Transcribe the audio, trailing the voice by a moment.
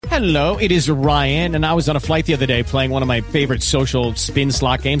Hello, it is Ryan, and I was on a flight the other day playing one of my favorite social spin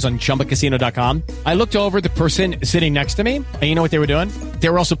slot games on ChumbaCasino.com. I looked over at the person sitting next to me, and you know what they were doing? They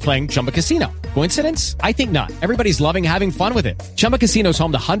were also playing Chumba Casino. Coincidence? I think not. Everybody's loving having fun with it. Chumba Casino is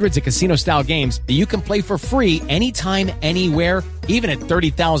home to hundreds of casino-style games that you can play for free anytime, anywhere, even at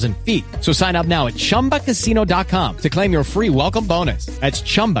 30,000 feet. So sign up now at ChumbaCasino.com to claim your free welcome bonus. That's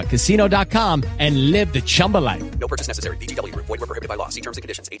ChumbaCasino.com and live the Chumba life. No purchase necessary. VGW. Void where prohibited by law. See terms and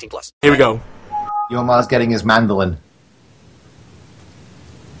conditions. 18+. Here we go. Yomar's getting his mandolin.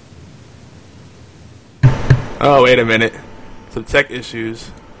 Oh, wait a minute. Some tech issues.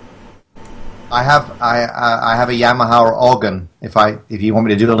 I have a Yamaha organ. If you want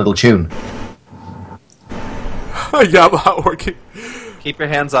me to do a little tune. Yamaha organ. Keep your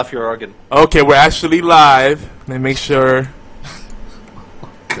hands off your organ. Okay, we're actually live. Let me make sure.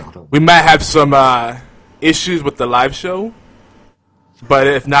 We might have some issues with the live show, but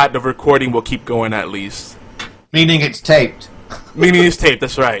if not, the recording will keep going at least. Meaning it's taped. Meaning it's taped.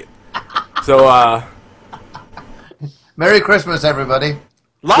 That's right. So, Merry Christmas, everybody.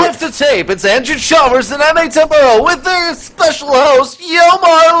 Live to tape, it's Andrew Chalmers and M.A. Tempo with their special host,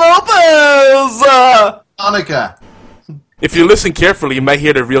 Yomar Lopez! Hanukkah. If you listen carefully, you might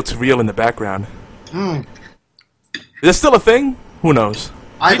hear the reel-to-reel in the background. Is that still a thing? Who knows?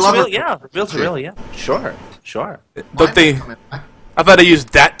 Reel-to-reel, yeah. Reel-to-reel, yeah. Sure. Don't they... I thought they use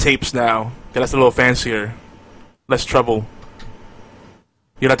DAT tapes now. That's a little fancier. Less trouble.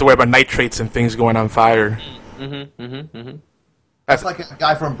 You don't have to worry about nitrates and things going on fire. That's like a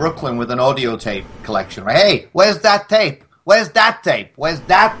guy from Brooklyn with an audio tape collection, right? Hey, where's that tape? Where's that tape? Where's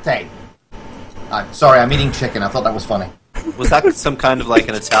that tape? Sorry, I'm eating chicken. I thought that was funny. Was that some kind of like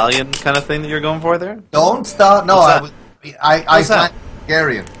an Italian kind of thing that you're going for there? Don't start. No, I'm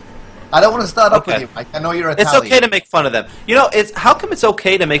Hungarian. I don't want to start up with you. I know you're Italian. It's okay to make fun of them. You know, how come it's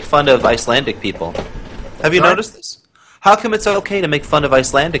okay to make fun of Icelandic people? Have you noticed this? How come it's okay to make fun of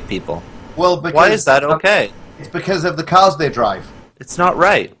Icelandic people? Well, because why is that okay? It's because of the cars they drive. It's not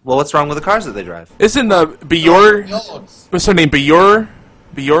right. Well, what's wrong with the cars that they drive? Isn't what's her name? Bjork?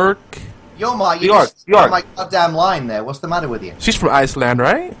 Yoma, you're my goddamn line there. What's the matter with you? She's from Iceland,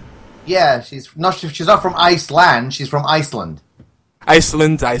 right? Yeah, she's not from Iceland. She's from Iceland.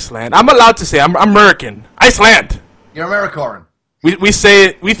 Iceland. I'm allowed to say I'm American. Iceland. You're American. We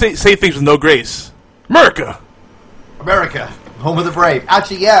say things with no grace. America, home of the brave.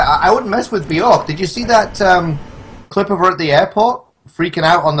 Actually, yeah, I wouldn't mess with Bjork. Did you see that clip of her at the airport freaking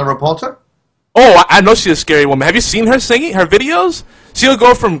out on the reporter? Oh, I know she's a scary woman. Have you seen her singing? Her videos? She'll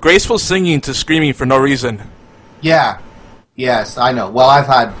go from graceful singing to screaming for no reason. Yeah. Yes, I know. Well, I've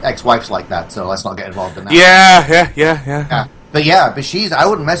had ex-wives like that, so let's not get involved in that. Yeah. But I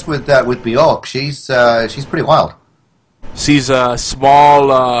wouldn't mess with Bjork. She's pretty wild. She's a small,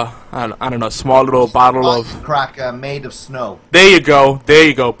 I don't know, small little bottle of cracker made of snow. There you go.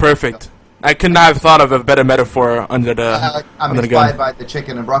 Perfect. I could not have thought of a better metaphor under the I'm inspired by the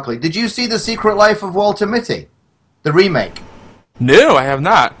chicken and broccoli. Did you see The Secret Life of Walter Mitty? The remake? No, I have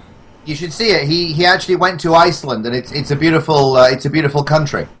not. You should see it. He actually went to Iceland, and it's a beautiful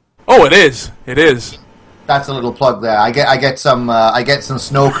country. Oh, it is. That's a little plug there. I get some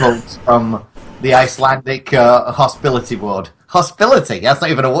snow coats from the Icelandic hospitality board. Hospitality? That's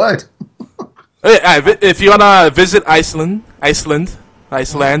not even a word. If you wanna visit Iceland,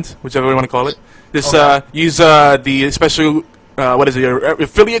 whichever you want to call it, use the special your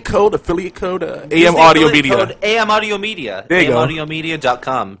affiliate code AMAudioMedia. AMAudioMedia. There you go.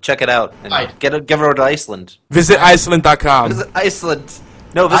 AMAudioMedia.com. Check it out and give over to Iceland. Visit Iceland.com. Visit Iceland.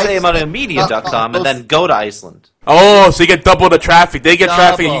 No, visit AMAudioMedia.com and then go to Iceland. Oh, so you get double the traffic. They get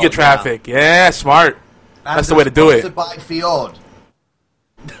traffic and you get traffic. Yeah, smart. That's the way to do it. By Fjord.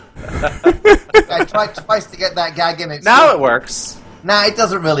 I tried twice to get that gag in. Now it works. Nah, it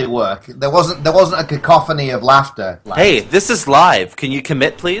doesn't really work. There wasn't a cacophony of laughter. Hey, this is live. Can you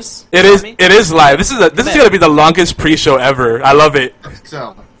commit, please? It is live. This is going to be the longest pre-show ever. I love it. I think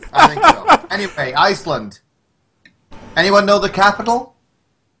so. Anyway, Iceland. Anyone know the capital?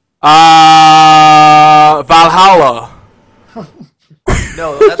 Valhalla.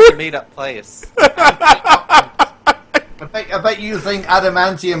 No, that's a made-up place. I bet you think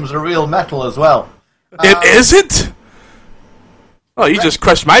adamantium's a real metal as well. It isn't? Oh, you just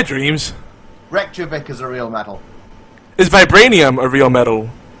crushed my dreams. Reykjavik is a real metal. Is vibranium a real metal?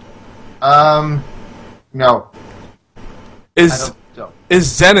 No. Is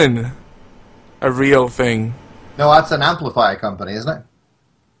Xenon a real thing? No, that's an amplifier company, isn't it?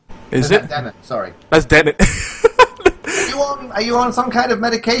 Is it? Denon, sorry. That's Denon. Are you on some kind of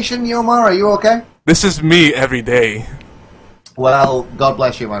medication, Yomar? Are you okay? This is me every day. Well, God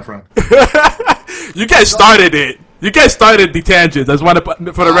bless you, my friend. You guys started it. You guys started the tangents. I just want to put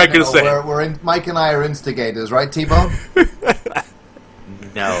for the record to say. Mike and I are instigators, right, T-Bone?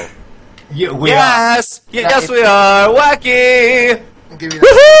 No. Yeah, we Yes! are. Yes, we are! Wacky! Give me that.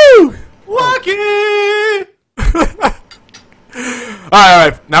 Woohoo! Wacky! All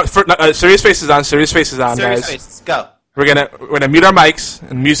right. Now, serious faces on. Serious faces on, Serious guys. faces, go. We're gonna mute our mics,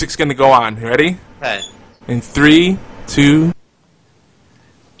 and music's gonna go on. You ready? Okay. In 3, 2.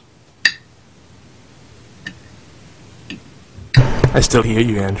 I still hear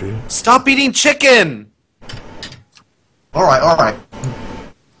you, Andrew. Stop eating chicken! All right.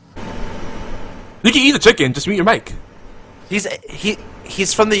 You can eat the chicken. Just mute your mic. He's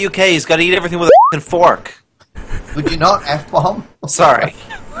from the UK. He's got to eat everything with a f***ing fork. Would you not F-bomb? Sorry.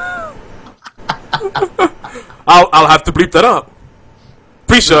 I'll have to bleep that up.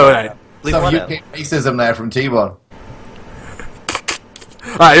 Pretty sure that. Some UK racism there from T-Bone.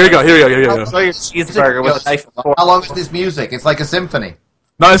 All right, here we go. So your cheeseburger with a knife and fork. How long is this music? It's like a symphony.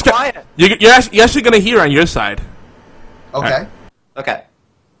 No, it's Quiet. You're actually gonna hear on your side. Okay. Okay.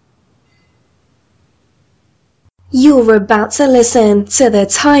 You're about to listen to the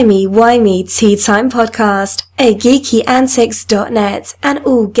Timey-Wimey Tea Time Podcast, a geekyantics.net and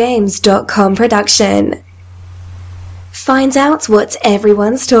allgames.com production. Find out what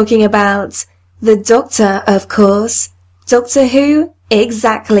everyone's talking about. The Doctor, of course. Doctor Who?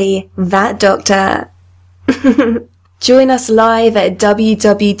 Exactly, that Doctor. Join us live at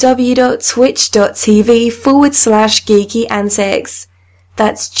www.twitch.tv/geekyantics.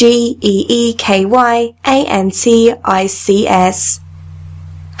 That's GEEKYANTICS.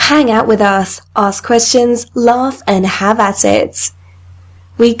 Hang out with us, ask questions, laugh, and have at it.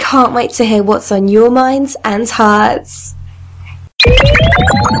 We can't wait to hear what's on your minds and hearts.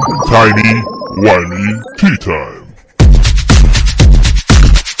 Tiny, whiny tea time.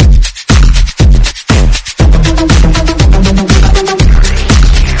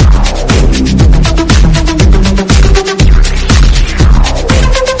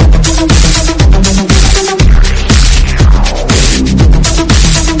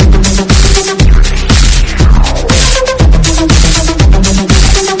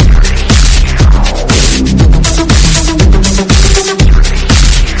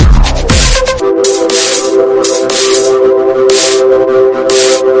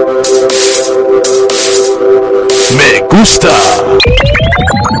 Gusta.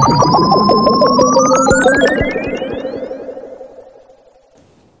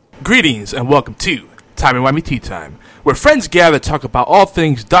 Greetings and welcome to Timey-Wimey Tea Time, where friends gather to talk about all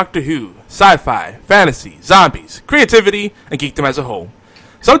things Doctor Who, sci-fi, fantasy, zombies, creativity, and geekdom as a whole.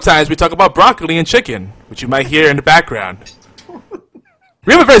 Sometimes we talk about broccoli and chicken, which you might hear in the background.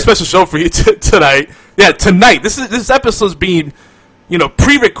 We have a very special show for you tonight. Yeah, tonight. This episode's being,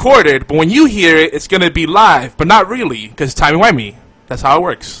 pre-recorded, but when you hear it, it's going to be live, but not really, because timey-wimey. That's how it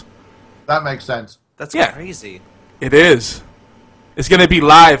works. That makes sense. That's crazy. It is. It's going to be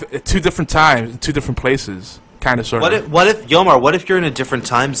live at 2 different times, in 2 different places, kind of, sort of. What if you're in a different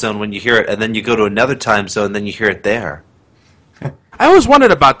time zone when you hear it, and then you go to another time zone, and then you hear it there? I always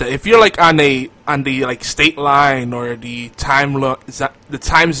wondered about that. If you're like on the like state line or the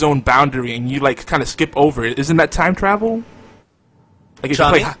time zone boundary, and you like kind of skip over it, isn't that time travel? Like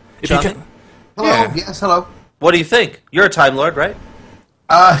Johnny? Hello. Yeah. Yes. Hello. What do you think? You're a Time Lord, right?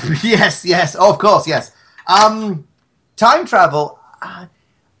 Yes. Oh, of course. Yes. Time travel.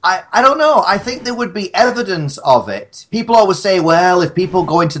 I don't know. I think there would be evidence of it. People always say, well, if people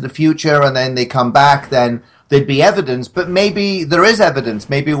go into the future and then they come back, then there'd be evidence. But maybe there is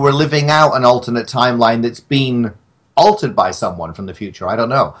evidence. Maybe we're living out an alternate timeline that's been altered by someone from the future. I don't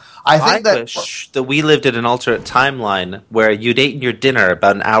know. I wish that we lived in an alternate timeline where you'd eaten your dinner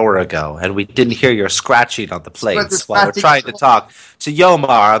about an hour ago and we didn't hear your scratching on the plates while we're trying to talk to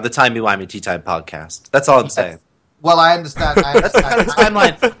Yomar on the Timey-Wimey Tea Time podcast. That's all I'm saying. Well, I understand. That's the kind of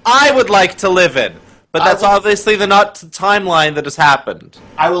timeline I would like to live in. But that's obviously the not timeline that has happened.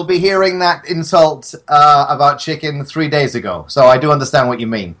 I will be hearing that insult about chicken 3 days ago, so I do understand what you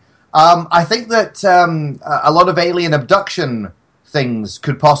mean. I think that a lot of alien abduction things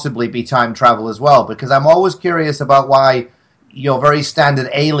could possibly be time travel as well, because I'm always curious about why your very standard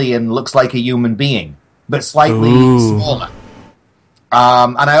alien looks like a human being, but slightly smaller.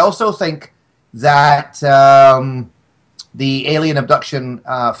 And I also think that the alien abduction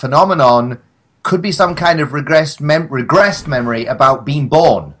phenomenon could be some kind of regressed memory about being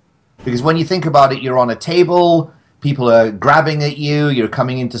born. Because when you think about it, you're on a table, people are grabbing at you, you're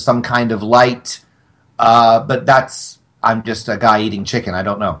coming into some kind of light, but I'm just a guy eating chicken, I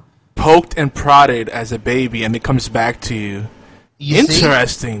don't know. Poked and prodded as a baby, and it comes back to you.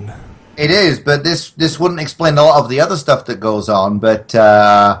 Interesting. It is, but this wouldn't explain a lot of the other stuff that goes on. But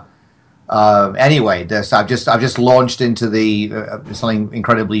anyway, I've just launched into the something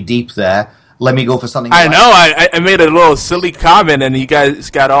incredibly deep there. Let me go for something. I know. I made a little silly comment, and you guys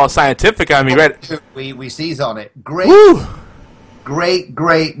got all scientific on me, right? We seize on it. Great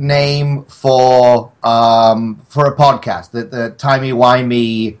name for a podcast. The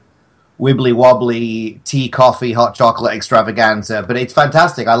timey-wimey, wibbly-wobbly tea, coffee, hot chocolate extravaganza. But it's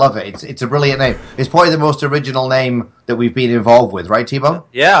fantastic. I love it. It's a brilliant name. It's probably the most original name that we've been involved with, right, T-Bone?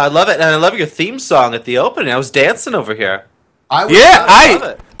 Yeah, I love it. And I love your theme song at the opening. I was dancing over here. I love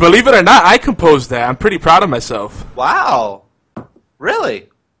it. Believe it or not, I composed that. I'm pretty proud of myself. Wow. Really?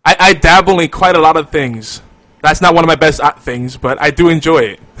 I dabble in quite a lot of things. That's not one of my best things, but I do enjoy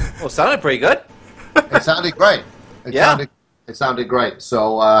it. Well, it sounded pretty good. It sounded great. It sounded great.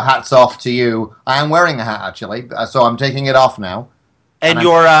 So hats off to you. I am wearing a hat, actually, so I'm taking it off now. And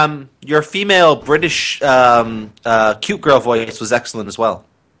your female British cute girl voice was excellent as well.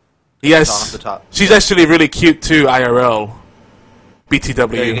 Yes. Off the top. She's actually really cute, too, IRL.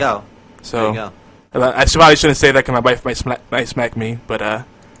 BTW. There you go. So, there you go. I probably shouldn't say that because my wife might smack me, but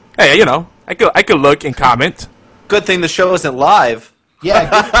hey, you know, I could look and comment. Good thing the show isn't live.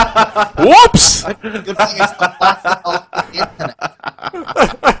 Yeah. Whoops! Good thing it's not blasted all over the internet.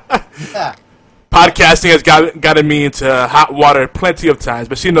 Yeah. Podcasting has gotten me into hot water plenty of times,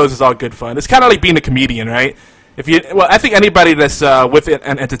 but she knows it's all good fun. It's kind of like being a comedian, right? I think anybody that's with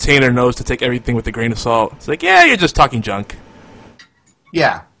an entertainer knows to take everything with a grain of salt. It's like, yeah, you're just talking junk.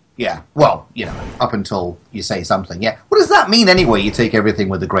 Yeah. Well, you know, up until you say something. Yeah. What does that mean anyway? You take everything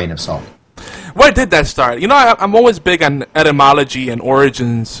with a grain of salt. Where did that start? You know, I'm always big on etymology and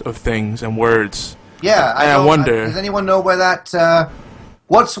origins of things and words. Yeah, I wonder. Does anyone know where that?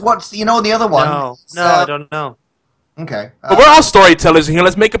 What's the other one? No, I don't know. Okay. But we're all storytellers in here.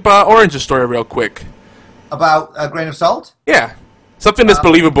 Let's make up an origin story real quick. About a grain of salt? Yeah, something that's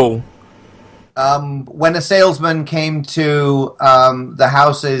believable. When a salesman came to the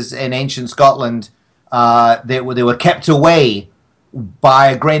houses in ancient Scotland, they were kept away by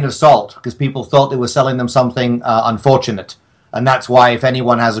a grain of salt because people thought they were selling them something unfortunate, and that's why if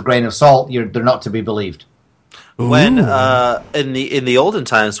anyone has a grain of salt, they're not to be believed. When in the olden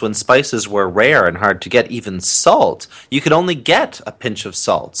times, when spices were rare and hard to get, even salt, you could only get a pinch of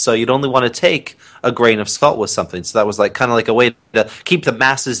salt. So you'd only want to take a grain of salt with something. So that was like kind of like a way to keep the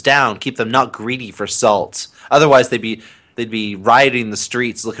masses down, keep them not greedy for salt. Otherwise, they'd be rioting the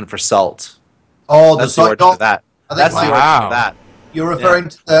streets looking for salt. Oh, that's the origin of that. That's the origin of that. You're referring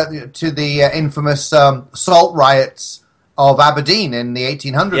to the infamous salt riots of Aberdeen in the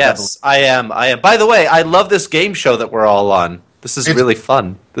 1800s. Yes, I am. By the way, I love this game show that we're all on. This is really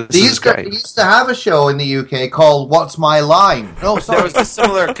fun. This is great. We used to have a show in the UK called What's My Line? No, sorry. There was a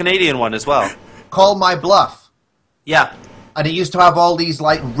similar Canadian one as well. Call My Bluff. Yeah. And it used to have all these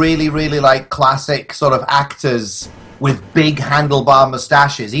like really, really like classic sort of actors with big handlebar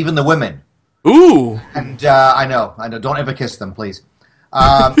mustaches, even the women. Ooh. And I know. Don't ever kiss them, please.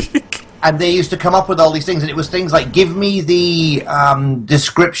 And they used to come up with all these things, and it was things like, give me the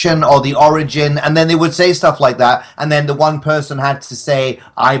description or the origin, and then they would say stuff like that, and then the one person had to say,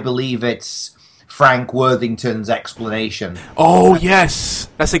 I believe it's Frank Worthington's explanation. Oh, yes.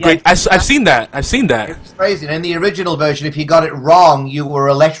 That's a great... I've seen that. It's crazy. And in the original version, if you got it wrong, you were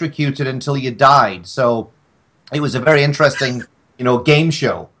electrocuted until you died. So it was a very interesting, game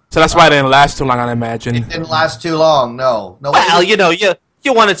show. So that's why it didn't last too long, I imagine. It didn't last too long, no. Well,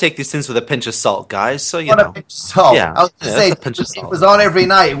 you want to take these things with a pinch of salt, guys. So a pinch of salt. Yeah, I was going to say, a pinch of salt. It was on every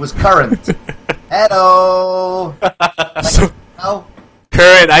night. It was current. Hello.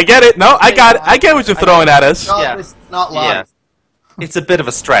 Current. I get it. No, I got it. I get what you're throwing at us. Yeah. It's not live. Yeah. It's a bit of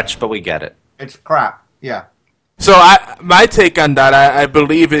a stretch, but we get it. It's crap. Yeah. So my take on that, I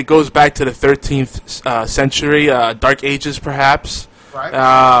believe it goes back to the 13th century, Dark Ages, perhaps.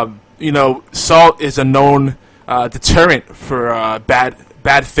 Right. Salt is a known deterrent for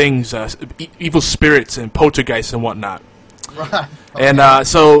bad things, evil spirits and poltergeists and whatnot. Right. Okay. And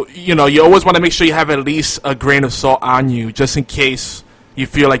so you always want to make sure you have at least a grain of salt on you, just in case you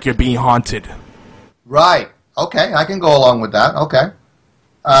feel like you're being haunted. Right. Okay, I can go along with that. Okay.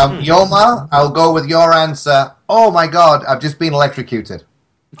 Yoma, I'll go with your answer. Oh my God, I've just been electrocuted.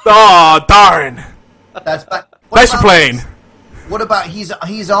 Oh darn! That's bad. Nice for playing. What about he's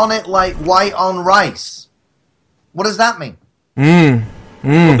on it like white on rice? What does that mean?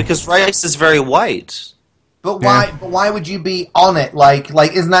 Well, because rice is very white. But why? Yeah. But why would you be on it? Like,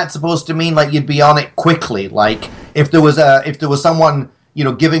 isn't that supposed to mean like you'd be on it quickly? Like, if there was someone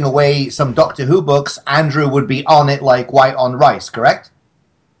giving away some Doctor Who books, Andrew would be on it like white on rice, correct?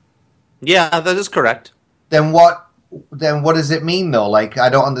 Yeah, that is correct. Then what does it mean though? Like, I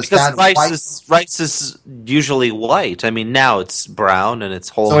don't understand. Because rice is usually white. I mean, now it's brown and it's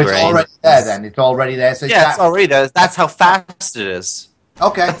whole grain. So it's already there then. It's already there. So it's already there. That's how fast it is.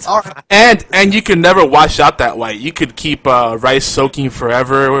 Okay, all right. And you can never wash out that white. You could keep rice soaking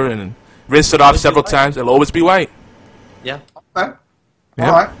forever and rinse it off several times. It'll always be white. Yeah. Okay. Yeah.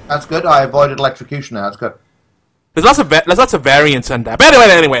 All right. That's good. I avoided electrocution now. That's good. There's lots of variants on that. But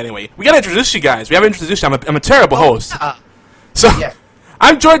anyway, we gotta introduce you guys. We haven't introduced you. I'm a terrible host. So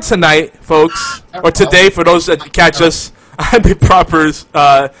I'm joined tonight, folks, or today for those that catch us on the Proper's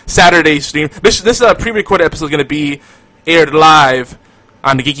Saturday stream. This pre-recorded episode is gonna be aired live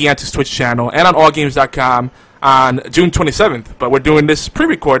on the Geeky Antics Twitch channel and on allgames.com on June 27th. But we're doing this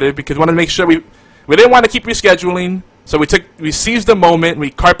pre-recorded because we want to make sure we didn't want to keep rescheduling. So we seized the moment. We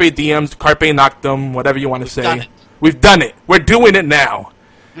carpe diems, carpe noctem, whatever you want to say. We've done it. We're doing it now.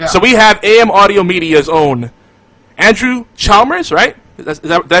 Yeah. So we have AMAudioMedia's own Andrew Chalmers, right?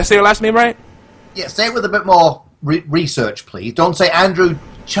 Did I say your last name right? Yeah, say it with a bit more research, please. Don't say Andrew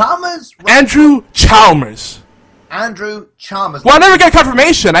Chalmers. Right? Andrew Chalmers. Andrew Chalmers. Well, I never got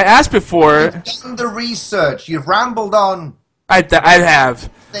confirmation. I asked before. You've done the research. You've rambled on. I have.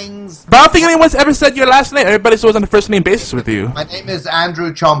 Things. But I don't think anyone's ever said your last name. Everybody's always on a first name basis with you. My name is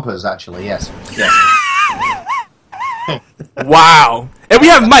Andrew Chompers, actually. Yes. Wow. And we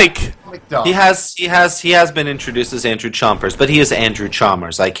have Mike. He has been introduced as Andrew Chompers, but he is Andrew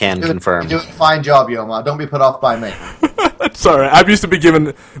Chalmers. I can confirm. You're doing a fine job, Yoma. Don't be put off by me. Sorry, I'm used to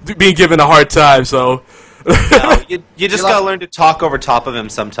being given a hard time. So. No, you just gotta learn to talk over top of him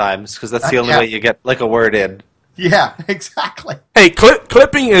sometimes, because that's the only way you get like a word in. Yeah, exactly. Hey,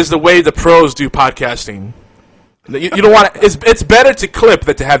 clipping is the way the pros do podcasting. You don't want to. It's better to clip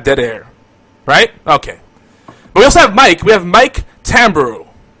than to have dead air, right? Okay. But we also have Mike. We have Mike Tamburo,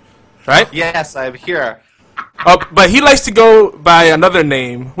 right? Yes, I'm here. But he likes to go by another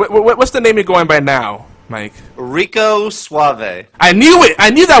name. What's the name you're going by now, Mike? Rico Suave. I knew it. I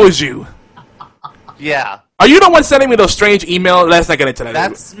knew that was you. Yeah. Are you the one sending me those strange emails? Let's not get into that.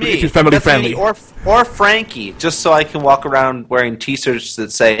 That's me. It's family friendly. Or Frankie, just so I can walk around wearing T-shirts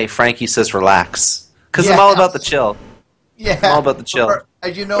that say "Frankie says relax," because I'm all about the chill. Yeah, I'm all about the chill.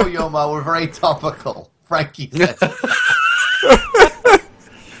 As you know, Yoma, we're very topical. Frankie says.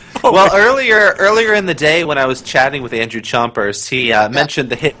 Well, earlier in the day when I was chatting with Andrew Chompers, he mentioned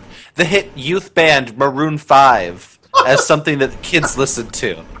the hit youth band Maroon 5 as something that the kids listened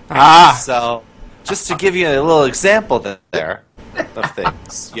to. So. Just to give you a little example there of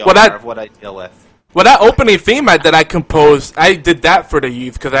things, of what I deal with. Well, that opening theme that I composed, I did that for the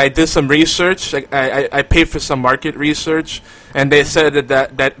youth because I did some research. I paid for some market research, and they said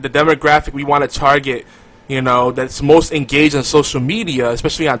that the demographic we want to target, that's most engaged on social media,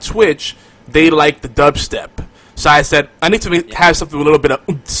 especially on Twitch, they like the dubstep. So I said, I need to have something with a little bit of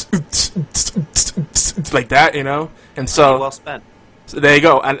like that, and so well spent. So there you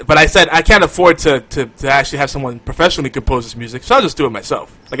go. But I said I can't afford to actually have someone professionally compose this music, so I'll just do it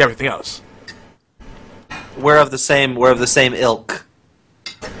myself, like everything else. We're of the same ilk.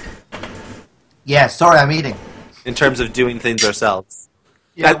 Yeah, sorry, I'm eating. In terms of doing things ourselves.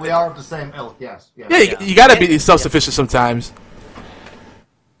 Yeah, we are of the same ilk. Yes. You got to be self-sufficient sometimes.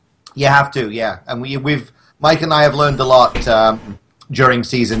 You have to, yeah. And we've Mike and I have learned a lot during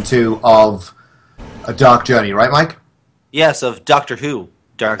season 2 of A Dark Journey, right, Mike? Yes, of Doctor Who,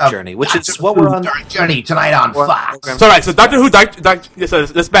 Dark Journey, which is what we're on. Dark Journey tonight on Fox. So, right, so Doctor Who,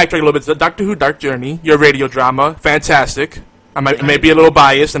 let's backtrack a little bit. So Doctor Who, Dark Journey, your radio drama, fantastic. I may be a little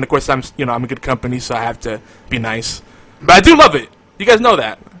biased, and of course I'm in good company, so I have to be nice. But I do love it. You guys know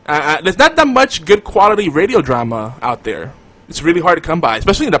that. There's not that much good quality radio drama out there. It's really hard to come by,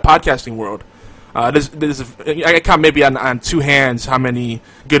 especially in the podcasting world. I count maybe on 2 hands how many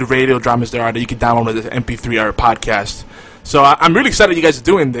good radio dramas there are that you can download as an MP3 or a podcast. So I'm really excited you guys are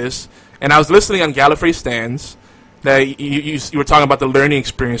doing this. And I was listening on Gallifrey Stands that you were talking about the learning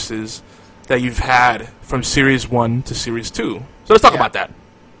experiences that you've had from Series 1 to Series 2. So let's talk about that.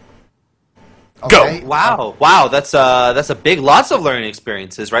 Okay. Go! Wow, that's a big, lots of learning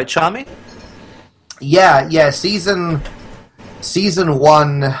experiences, right, Chami? Yeah, season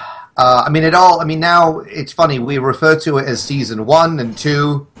 1... now it's funny, we refer to it as season 1 and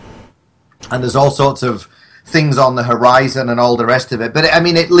 2, and there's all sorts of things on the horizon and all the rest of it. But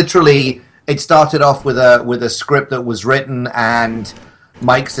it started off with a script that was written and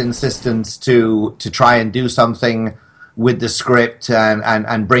Mike's insistence to try and do something with the script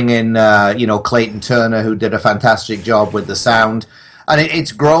and bring in Clayton Turner, who did a fantastic job with the sound. and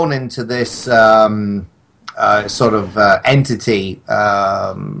it's grown into this sort of entity,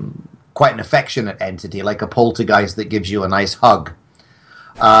 quite an affectionate entity, like a poltergeist that gives you a nice hug.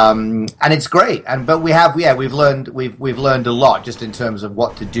 And it's great. But we've learned a lot just in terms of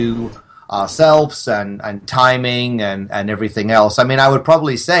what to do ourselves and timing and everything else. I mean, I would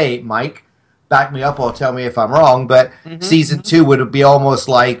probably say, Mike, back me up or tell me if I'm wrong, but season 2 would be almost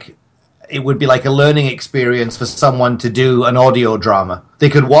like, it would be like a learning experience for someone to do an audio drama. They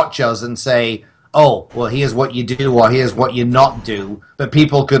could watch us and say, oh, well, here's what you do or here's what you not do. But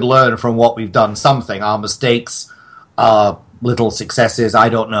people could learn from what we've done, something, our mistakes, our little successes, I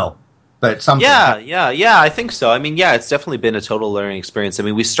don't know. But something. Yeah, I think so. I mean, yeah, it's definitely been a total learning experience. I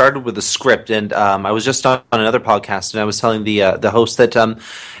mean, we started with a script, and I was just on another podcast, and I was telling the host that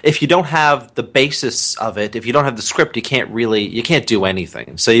if you don't have the basis of it, if you don't have the script, you can't do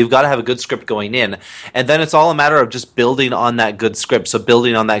anything. So you've got to have a good script going in, and then it's all a matter of just building on that good script, so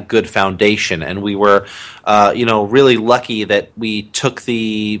building on that good foundation. And we were, really lucky that we took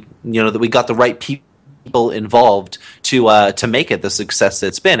that we got the right people involved to make it the success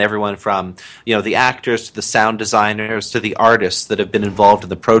it's been. Everyone from the actors to the sound designers to the artists that have been involved in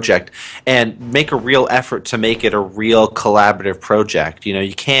the project, and make a real effort to make it a real collaborative project.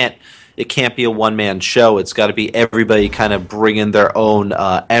 It can't be a one-man show. It's got to be everybody kind of bringing their own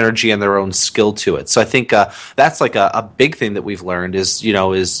energy and their own skill to it. So I think that's like a big thing that we've learned is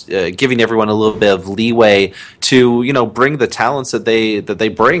giving everyone a little bit of leeway to bring the talents that they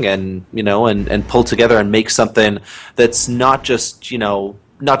bring and pull together and make something that's not just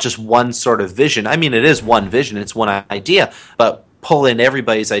one sort of vision. I mean, it is one vision, it's one idea, but pull in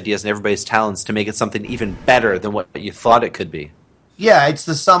everybody's ideas and everybody's talents to make it something even better than what you thought it could be. Yeah, it's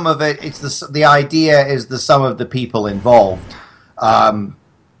the sum of it. The idea is the sum of the people involved.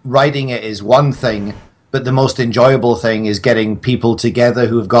 Writing it is one thing, but the most enjoyable thing is getting people together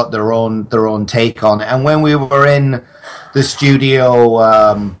who've got their own take on it. And when we were in the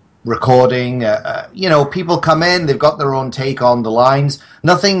studio recording, people come in, they've got their own take on the lines.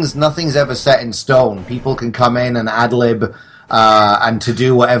 Nothing's ever set in stone. People can come in and ad-lib and to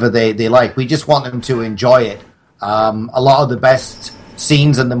do whatever they like. We just want them to enjoy it. A lot of the best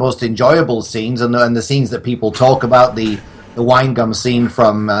scenes and the most enjoyable scenes and the scenes that people talk about, the wine gum scene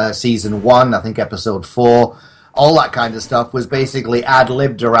from season 1, I think episode 4, all that kind of stuff was basically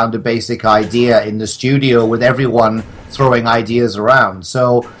ad-libbed around a basic idea in the studio with everyone throwing ideas around.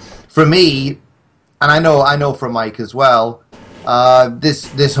 So for me, and I know for Mike as well,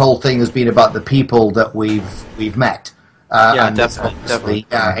 this whole thing has been about the people that we've met. And definitely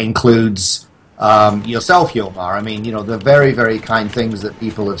includes yourself, Yomar. I mean, the very, very kind things that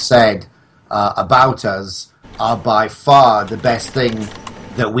people have said about us are by far the best thing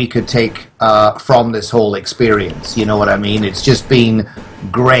that we could take from this whole experience. You know what I mean? It's just been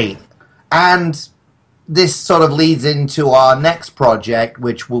great. And this sort of leads into our next project,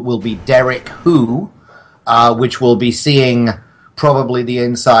 which will be Derek Who, which will be seeing probably the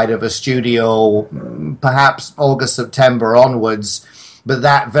inside of a studio, perhaps August, September onwards. But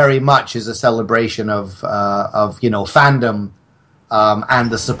that very much is a celebration of fandom and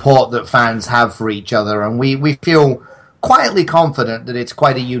the support that fans have for each other, and we feel quietly confident that it's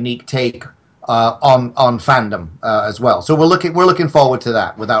quite a unique take on fandom as well. So we're looking forward to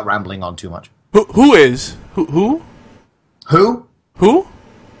that without rambling on too much. Who? Yes.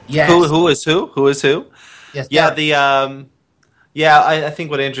 Who is who? Yes. Yeah, I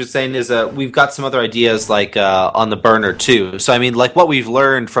think what Andrew's saying is we've got some other ideas like on the burner too. So I mean, like what we've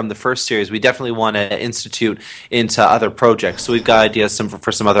learned from the first series, we definitely want to institute into other projects. So we've got ideas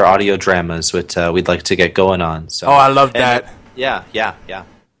for some other audio dramas which we'd like to get going on. So I love that. Yeah.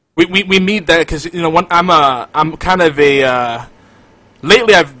 We need that because I'm kind of a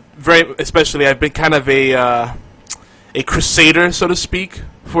lately I've been kind of a crusader, so to speak,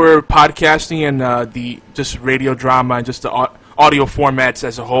 for podcasting and the just radio drama and just the audio formats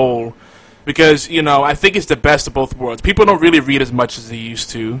as a whole, because I think it's the best of both worlds. People don't really read as much as they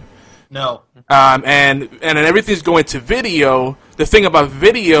used to. No. And everything's going to video. The thing about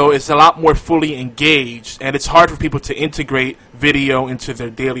video is a lot more fully engaged, and it's hard for people to integrate video into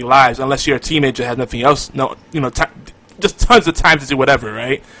their daily lives unless you're a teenager that has nothing else. Just tons of time to do whatever,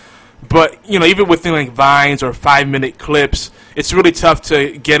 right? But even with things like Vines or 5-minute clips, it's really tough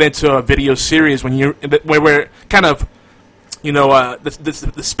to get into a video series where we're kind of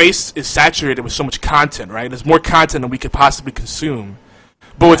the space is saturated with so much content, right? There's more content than we could possibly consume.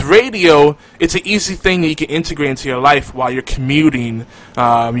 But with radio, it's an easy thing that you can integrate into your life while you're commuting,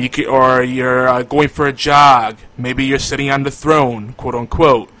 or you're going for a jog. Maybe you're sitting on the throne, quote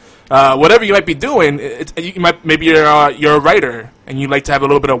unquote. Whatever you might be doing, maybe you're a writer and you like to have a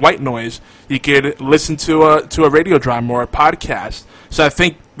little bit of white noise, you could listen to a radio drama or a podcast. So I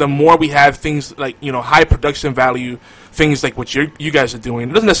think the more we have things like, high production value, things like what you guys are doing,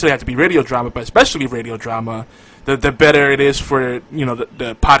 it doesn't necessarily have to be radio drama, but especially radio drama, the better it is for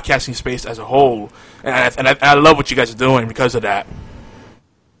the podcasting space as a whole. And I love what you guys are doing because of that.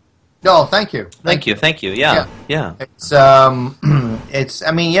 No, thank you. Thank you. Yeah. It's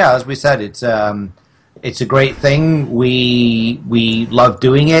as we said, it's a great thing. We love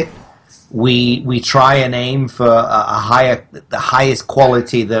doing it. We try and aim for the highest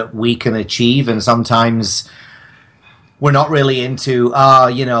quality that we can achieve, and sometimes we're not really into,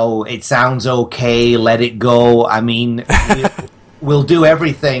 it sounds okay, let it go. I mean, we'll do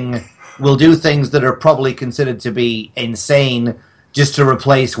everything. We'll do things that are probably considered to be insane just to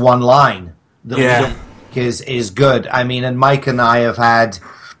replace one line that we don't think is good. I mean, and Mike and I have had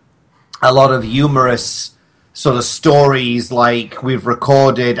a lot of humorous sort of stories, like we've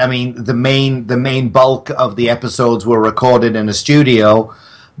recorded. I mean, the main bulk of the episodes were recorded in a studio,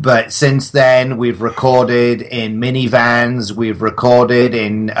 but since then we've recorded in minivans, we've recorded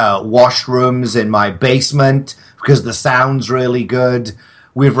in washrooms in my basement because the sound's really good.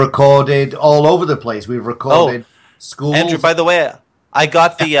 We've recorded all over the place. We've recorded schools. Andrew, by the way, I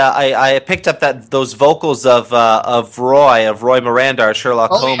got the I picked up those vocals of Roy Miranda, our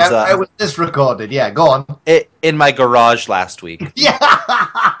Sherlock Holmes. Yeah, I was this recorded. Yeah, go on. In my garage last week.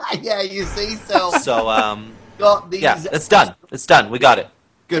 Yeah, you see, so got these. Yeah, it's done. It's done. We got it.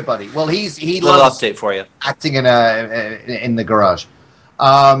 Good, buddy. Well, he little loves update for you. Acting in the garage.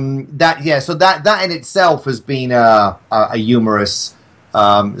 So that in itself has been a humorous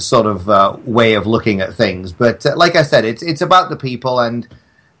sort of way of looking at things. But like I said, it's about the people and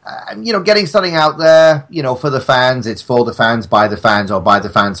getting something out there, for the fans. It's for the fans, by the fans, or by the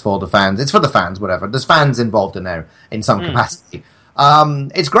fans, for the fans. It's for the fans, whatever. There's fans involved in there in some capacity.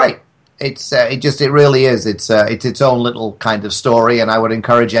 It's great. It really is. It's its own little kind of story, and I would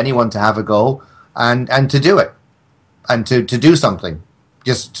encourage anyone to have a go and to do it and to do something.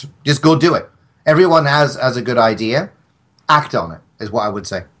 Just go do it. Everyone has a good idea. Act on it is what I would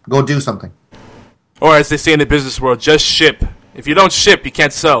say. Go do something. Or as they say in the business world, just ship. If you don't ship, you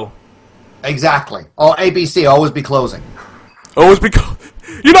can't sell. Exactly. Or ABC, always be closing. Always be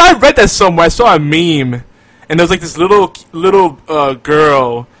I read that somewhere. I saw a meme, and there was like this little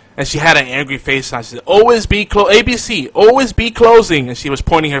girl, and she had an angry face on. She said, "Always be ABC, always be closing," and she was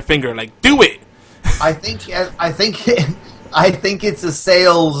pointing her finger like, "Do it." I think it's a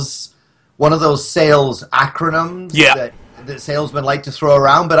sales, one of those sales acronyms that salesmen like to throw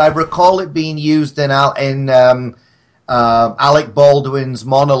around. But I recall it being used in Alec Baldwin's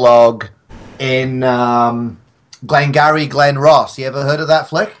monologue in Glengarry Glen Ross. You ever heard of that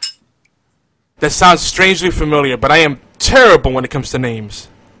flick? That sounds strangely familiar, but I am terrible when it comes to names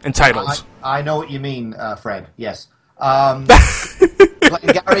and titles. I know what you mean, Fred. Yes. Glengarry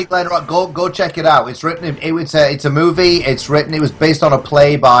Glen Ross. Go check it out. It's written. It's a movie. It's written. It was based on a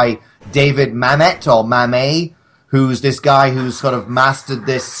play by David Mamet or Mamet, who's this guy who's sort of mastered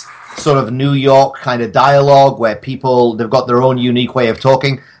this sort of New York kind of dialogue where they've got their own unique way of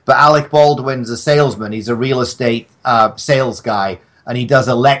talking. But Alec Baldwin's a salesman. He's a real estate sales guy, and he does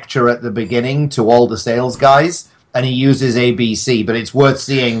a lecture at the beginning to all the sales guys, and he uses ABC. But it's worth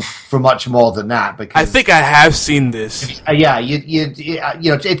seeing for much more than that. Because I think I have seen this.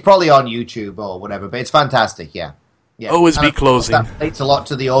 It's probably on YouTube or whatever, but it's fantastic. Yeah. Always be closing. That relates a lot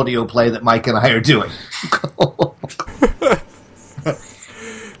to the audio play that Mike and I are doing.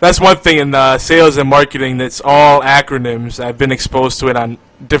 That's one thing in sales and marketing that's all acronyms. I've been exposed to it on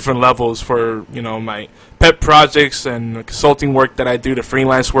different levels for, my pet projects and consulting work that I do, the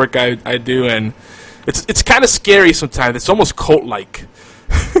freelance work I do, and it's kind of scary sometimes. It's almost cult-like.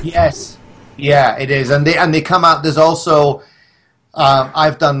 Yes. Yeah, it is. And they come out, there's also,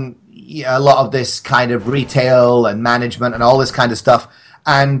 I've done a lot of this kind of retail and management and all this kind of stuff,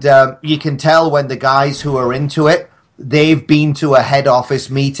 and you can tell when the guys who are into it, they've been to a head office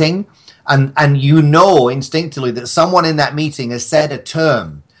meeting, and instinctively that someone in that meeting has said a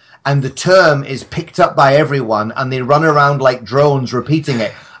term, and the term is picked up by everyone, and they run around like drones repeating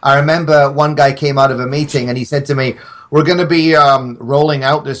it. I remember one guy came out of a meeting and he said to me, "We're going to be rolling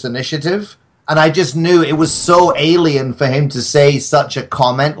out this initiative," and I just knew it was so alien for him to say such a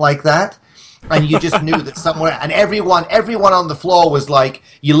comment like that. And you just knew that somewhere, and everyone on the floor was like,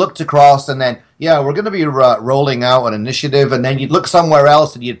 you looked across and then, we're going to be rolling out an initiative, and then you'd look somewhere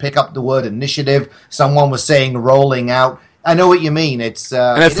else and you'd pick up the word initiative. Someone was saying rolling out. I know what you mean. It's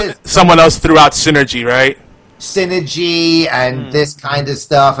someone else threw out synergy, right? Synergy and this kind of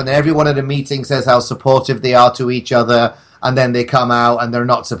stuff, and then everyone at a meeting says how supportive they are to each other, and then they come out and they're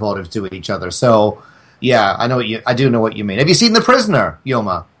not supportive to each other. So, yeah, I do know what you mean. Have you seen The Prisoner,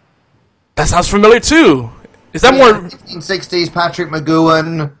 Yoma? That sounds familiar too. Is that more 1960s Patrick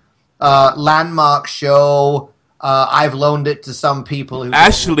McGowan landmark show? I've loaned it to some people who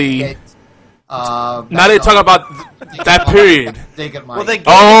actually. Now they talk about that period. Well, they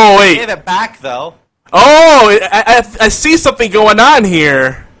gave it back though. Oh, I see something going on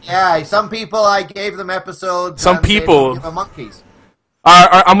here. Yeah, some people I gave them episodes. Some people. They give them monkeys.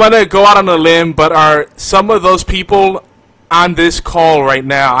 I'm gonna go out on a limb, but are some of those people on this call right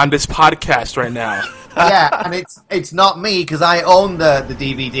now, on this podcast right now? Yeah, and it's not me because I own the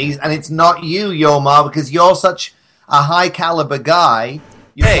DVDs, and it's not you, Yomar, because you're such a high caliber guy.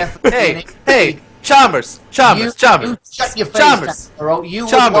 Hey, Chalmers. You shut your face, Chalmers. You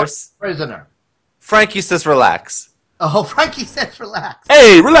Chalmers. were prisoner. Frankie says relax. Oh, Frankie says relax.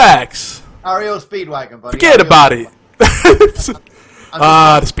 Hey, relax. REO Speedwagon, buddy. Forget about it. The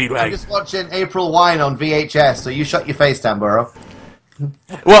Speedwagon. I'm just watching April Wine on VHS, so you shut your face, Tamburo.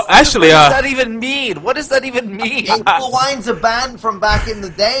 Well, actually, what does that even mean? What does that even mean? April Wine's a band from back in the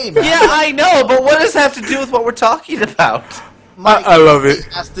day, man. Yeah, I know, but what does that have to do with what we're talking about? Mike, I love it.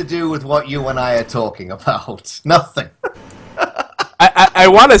 Has to do with what you and I are talking about. Nothing. I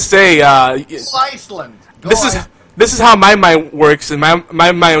want to say Iceland. This is how my mind works, and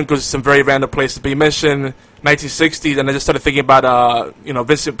my mind goes to some very random places. But you mentioned 1960s, and I just started thinking about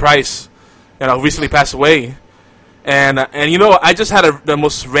Vincent Price, who recently passed away, and I just had the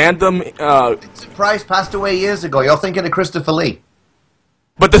most random. Vincent Price passed away years ago. You're thinking of Christopher Lee.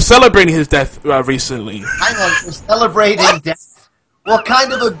 But they're celebrating his death recently. Hang on, you're celebrating death? What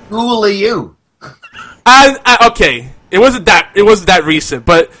kind of a ghoul are you? Okay, it wasn't that recent,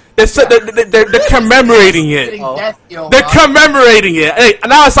 but they're commemorating it. They're commemorating it. Hey,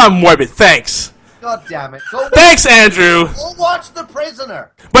 now I sound morbid. Thanks. God damn it! Thanks, Andrew. Go watch The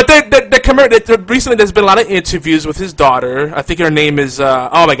Prisoner. But recently, there's been a lot of interviews with his daughter. I think her name is.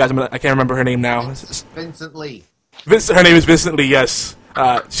 Oh my God, I can't remember her name now. Vincent Lee. Her name is Vincent Lee. Yes.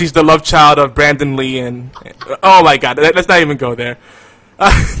 She's the love child of Brandon Lee, and oh my God, let's not even go there.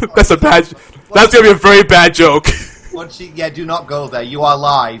 That's gonna be a very bad joke. Do not go there. You are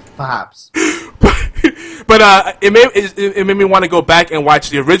live, perhaps. But it made me want to go back and watch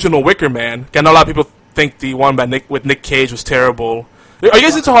the original Wicker Man. I know a lot of people think the one with Nick Cage was terrible. Are you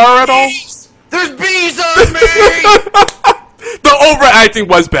guys into horror at all? There's bees on me. The overacting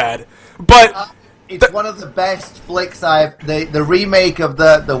was bad, but. It's one of the best flicks the remake of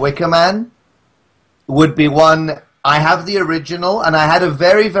the Wicker Man would be one. I have the original, and I had a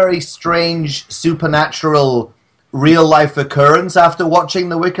very, very strange supernatural real-life occurrence after watching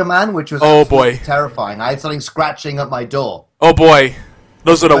the Wicker Man, which was terrifying. I had something scratching at my door. Oh boy,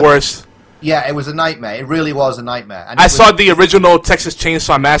 those are the worst. Yeah, it was a nightmare. It really was a nightmare. And I saw the original Texas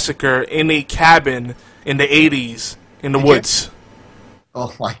Chainsaw Massacre in a cabin in the 80s in the woods.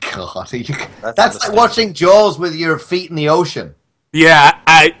 Oh my God! That's like watching Jaws with your feet in the ocean. Yeah,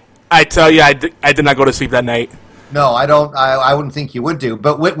 I tell you, I did not go to sleep that night. No, I don't. I wouldn't think you would do.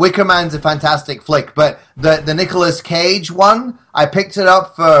 But Wicker Man's a fantastic flick. But the Nicolas Cage one, I picked it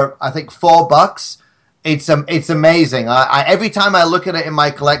up for I think $4. It's amazing. I every time I look at it in my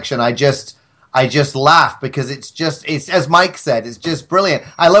collection, I just laugh because it's as Mike said, it's just brilliant.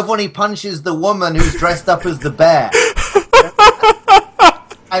 I love when he punches the woman who's dressed up as the bear.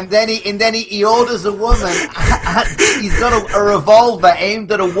 And then he orders a woman. He's got a revolver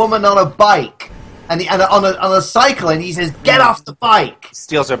aimed at a woman on a bike, and on a cycle, and he says, "Get off the bike!"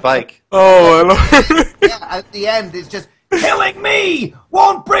 Steals her bike. Oh, I love yeah. At the end, it's just killing me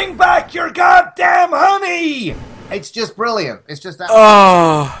won't bring back your goddamn honey. It's just brilliant. It's just that.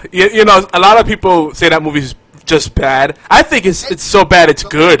 Oh, a lot of people say that movie's just bad. I think it's so bad it's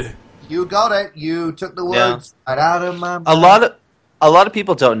good. You got it. You took the words right out of my mouth. A lot of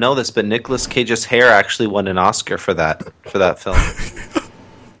people don't know this, but Nicolas Cage's hair actually won an Oscar for that film.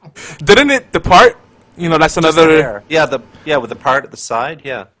 Didn't it? The part, that's another. With the part at the side.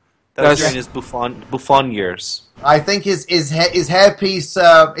 Yeah, that was during his Buffon years. I think his hairpiece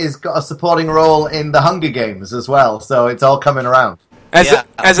is got a supporting role in the Hunger Games as well. So it's all coming around.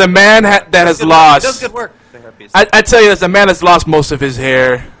 As a man that has lost, does good work. The hairpiece. I tell you, as a man that's lost most of his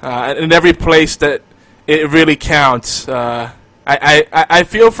hair, in every place that it really counts. I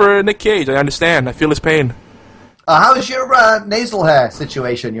feel for Nick Cage. I understand. I feel his pain. How's your nasal hair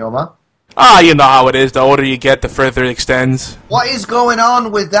situation, Yoma? You know how it is. The older you get, the further it extends. What is going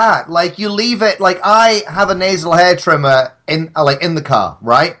on with that? Like, you leave it... Like, I have a nasal hair trimmer in the car,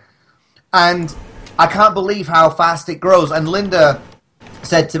 right? And I can't believe how fast it grows. And Linda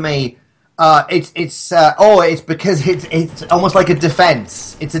said to me, It's because it's almost like a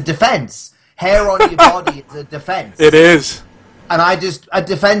defense. It's a defense. Hair on your body is a defense. It is. And a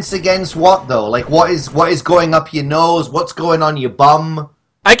defense against what though? Like what is going up your nose? What's going on your bum?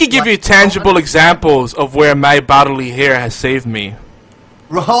 I could give you tangible examples of where my bodily hair has saved me.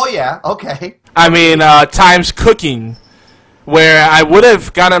 Oh yeah, okay. I mean, times cooking, where I would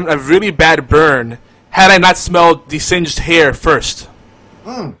have gotten a really bad burn had I not smelled the singed hair first.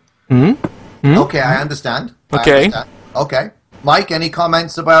 Okay, I understand. Okay. Mike, any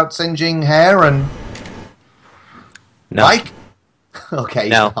comments about singeing hair and... No. Mike? Okay.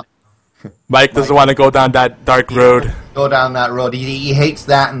 No. Mike doesn't want to go down that dark road. Go down that road. He hates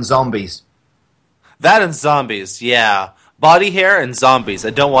that and zombies. That and zombies, yeah. Body hair and zombies.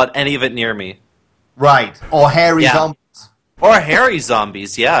 I don't want any of it near me. Right. Or hairy zombies. Or hairy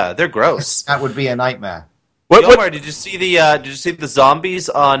zombies, yeah. They're gross. That would be a nightmare. Yomar, did you see the zombies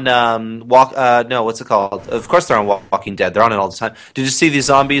on what's it called? Of course they're on Walking Dead. They're on it all the time. Did you see the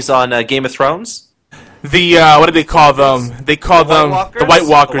zombies on Game of Thrones? The what do they call them? They call them the White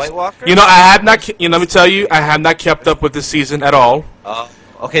Walkers. You know, I have not. Let me tell you, I have not kept up with the season at all.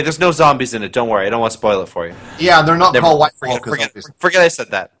 Okay, there's no zombies in it. Don't worry, I don't want to spoil it for you. Yeah, they're not called White Walkers. Forget I said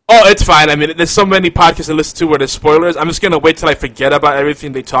that. Oh, it's fine. I mean, there's so many podcasts I listen to where there's spoilers. I'm just gonna wait till I forget about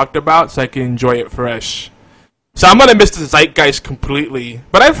everything they talked about so I can enjoy it fresh. So I'm gonna miss the zeitgeist completely.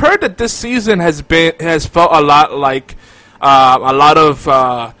 But I've heard that this season has felt a lot like a lot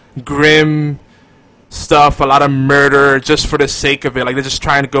of grim stuff, a lot of murder just for the sake of it. Like they're just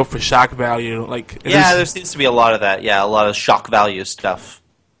trying to go for shock value. Like there seems to be a lot of that. Yeah, a lot of shock value stuff.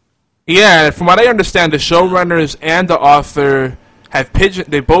 Yeah, from what I understand, the showrunners and the author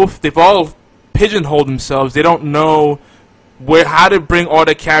they've all pigeonholed themselves. They don't know how to bring all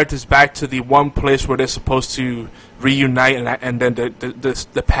the characters back to the one place where they're supposed to reunite, and then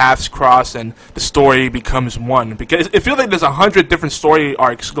the paths cross and the story becomes one. Because it feels like there's 100 different story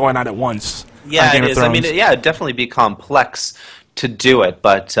arcs going on at once. Yeah, it is. I mean, it'd definitely be complex to do it,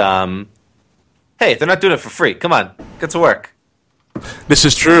 but hey, they're not doing it for free. Come on, get to work. This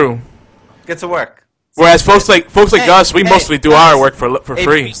is true. Get to work. Whereas folks like us, we mostly do our work for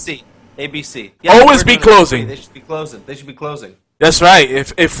free. ABC. Yeah, always be closing. They should be closing. They should be closing. That's right.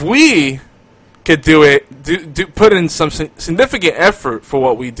 If we could do it, put in some significant effort for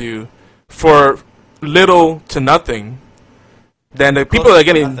what we do, for little to nothing, then the people are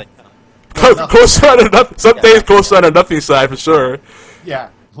getting closer to nothing. Some days closer on the nothing side for sure. Yeah.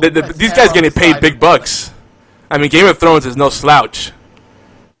 These guys getting paid big bucks. I mean, Game of Thrones is no slouch.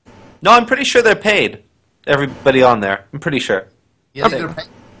 No, I'm pretty sure they're paid. Everybody on there. I'm pretty sure. Yeah, they're paid.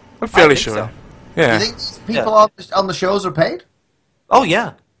 I'm fairly sure. So. Yeah. Do you think people on the shows are paid? Oh,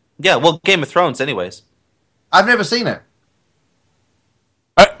 yeah. Yeah, well, Game of Thrones, anyways. I've never seen it.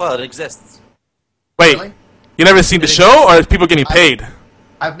 Well, it exists. Wait, Really? You never seen the show, or is people getting paid?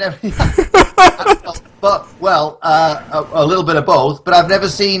 I've never... a little bit of both, but I've never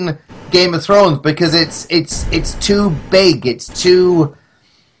seen Game of Thrones because it's too big. It's too...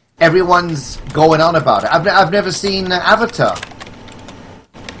 Everyone's going on about it. I've never seen Avatar.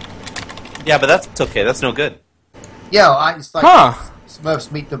 Yeah, but that's okay. That's no good. Yeah, it's like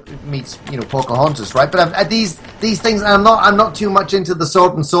Smurfs meets Pocahontas, right? But these things, I'm not too much into the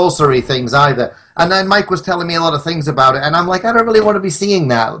sword and sorcery things either. And then Mike was telling me a lot of things about it, and I'm like, I don't really want to be seeing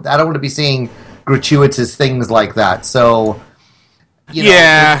that. I don't want to be seeing gratuitous things like that. So,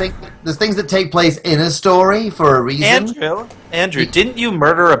 there's things that take place in a story for a reason. Andrew, didn't you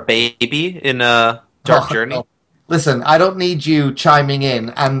murder a baby in Dark Journey? No. Listen, I don't need you chiming in,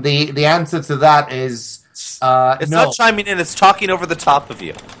 and the answer to that is it's not chiming in; it's talking over the top of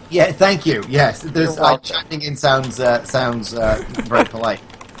you. Yeah, thank you. Yes, chiming in sounds very polite.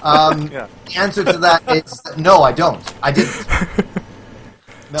 The answer to that is no, I don't. I didn't.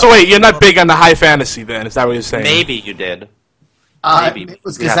 No. So wait, you're not big on the high fantasy, then? Is that what you're saying? Maybe you did. It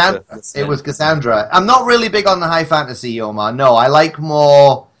was Cassandra. It was Cassandra. I'm not really big on the high fantasy, Yomar. No, I like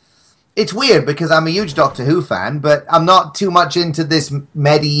more... It's weird because I'm a huge Doctor Who fan, but I'm not too much into this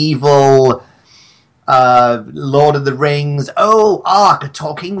medieval Lord of the Rings. Oh, Ark, a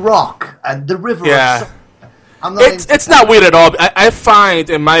talking rock, and the river. Yeah. It's not weird at all. I find,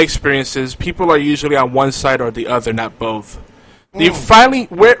 in my experiences, people are usually on one side or the other, not both. You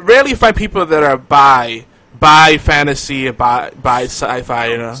rarely find people that are bi fantasy, by sci-fi.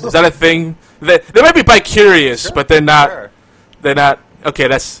 Is that a thing? They might be bi-curious, but they're not. Sure. They're not. Okay,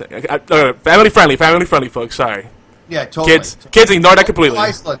 that's family friendly, folks. Sorry. Yeah, totally. Kids ignore that completely.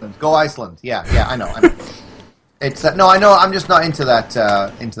 Go Iceland. Yeah, I know. It's no, I know. I'm just not into that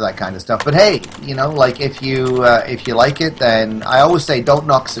kind of stuff. But hey, like if you like it, then I always say don't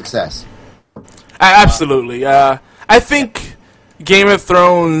knock success. Absolutely. I think Game of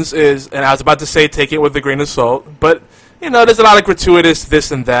Thrones is, and I was about to say take it with a grain of salt, but, there's a lot of gratuitous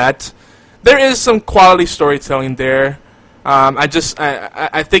this and that. There is some quality storytelling there. I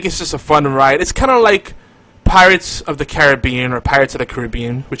think it's just a fun ride. It's kind of like Pirates of the Caribbean or Pirates of the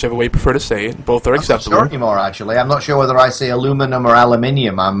Caribbean, whichever way you prefer to say it. Both are acceptable. I'm not sure anymore, actually. I'm not sure whether I say aluminum or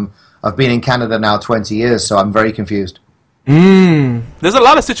aluminium. I've been in Canada now 20 years, so I'm very confused. There's a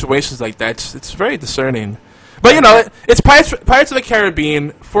lot of situations like that. It's very discerning. But, it's Pirates of the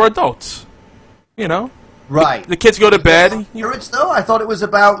Caribbean for adults. Right. The kids go to bed. Pirates, though? I thought it was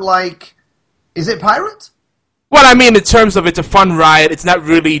about, is it pirates? Well, I mean, in terms of it's a fun ride, it's not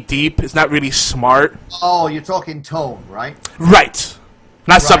really deep, it's not really smart. Oh, you're talking tone, right? Right.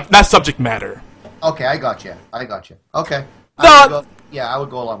 Not subject matter. Okay, I got you. Okay. I would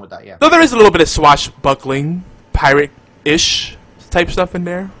go along with that, yeah. Though there is a little bit of swashbuckling, pirate-ish type stuff in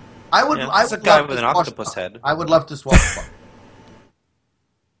there. I would a guy with an octopus head. I would love to swashbuckle.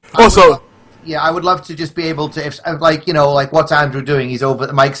 I would love to just be able to, what's Andrew doing?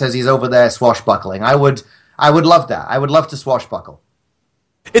 Mike says he's over there swashbuckling. I would love that. I would love to swashbuckle.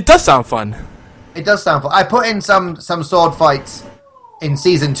 It does sound fun. It does sound fun. I put in some sword fights in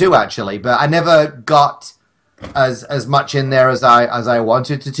season 2 actually, but I never got as much in there as I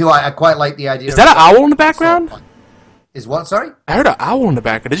wanted to. I quite like the idea. Is that an owl in the background? Is what? Sorry, I heard an owl in the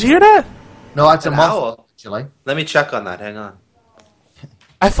background. Did you hear that? No, that's an owl. Actually, let me check on that. Hang on.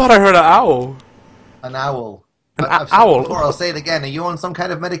 I thought I heard an owl. An owl. Owl. Before, I'll say it again. Are you on some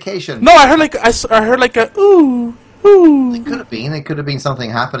kind of medication? No, I heard like a ooh. Ooh. It could have been. It could have been something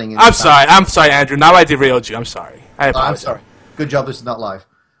happening. I'm sorry, Andrew. Now I derailed you. I'm sorry. I'm sorry. Good job. This is not live.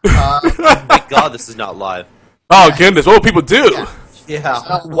 Thank God this is not live. Oh goodness, what will people do? Yeah.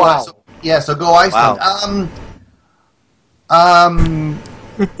 Wow. So go Iceland. Wow.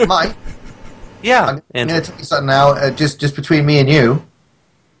 Mike. Yeah. I'm going to tell you something now. Just between me and you.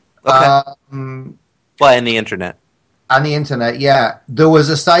 Okay. Well, and the internet. And the internet. Yeah. There was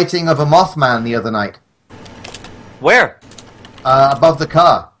a sighting of a Mothman the other night. Where? Above the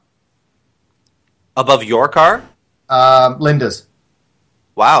car. Above your car? Linda's.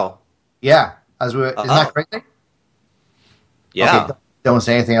 Wow. Yeah. Isn't that crazy? Yeah. Okay, don't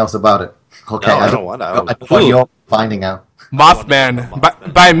say anything else about it. Okay. No, I don't want to. I don't want you finding out.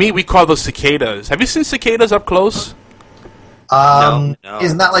 Mothman. By me, we call those cicadas. Have you seen cicadas up close? No.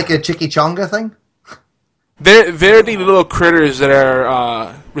 Isn't that like a Chiquichonga thing? They're the little critters that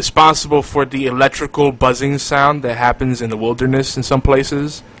are responsible for the electrical buzzing sound that happens in the wilderness in some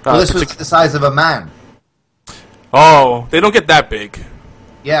places. Well, this was the size of a man. Oh, they don't get that big.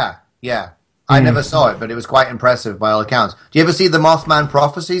 Yeah. I never saw it, but it was quite impressive by all accounts. Do you ever see the Mothman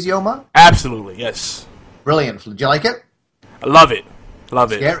prophecies, Yoma? Absolutely, yes. Brilliant. Did you like it? I love it.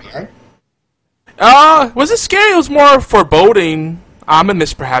 Scary, eh? Was it scary? It was more foreboding,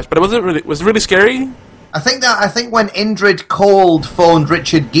 ominous perhaps, but was it really scary? I think when Indrid Cold phoned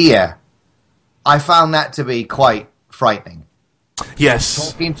Richard Gere, I found that to be quite frightening.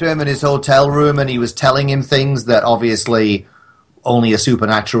 Yes. Talking to him in his hotel room, and he was telling him things that obviously only a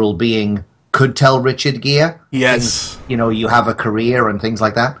supernatural being could tell Richard Gere. Yes. Things, you have a career and things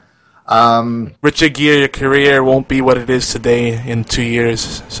like that. Richard Gere, your career won't be what it is today in 2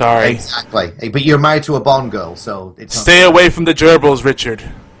 years. Sorry. Exactly. But you're married to a Bond girl, so it's Stay away from the gerbils, Richard.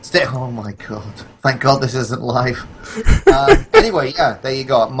 Oh my God! Thank God this isn't live. Anyway, yeah, there you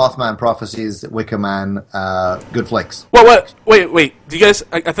go. Mothman prophecies, Wicker Man, good flicks. What? Wait. Do you guys?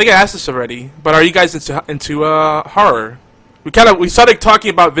 I think I asked this already, but are you guys into horror? We started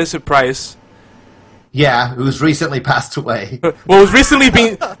talking about Vincent Price. Yeah, who's recently passed away. Well,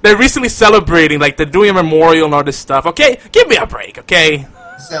 they're recently celebrating, like they're doing a memorial and all this stuff. Okay, give me a break, okay?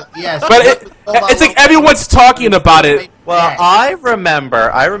 So, yes, but it's like everyone's talking about it. Well, I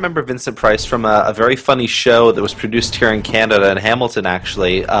remember Vincent Price from a very funny show that was produced here in Canada, in Hamilton,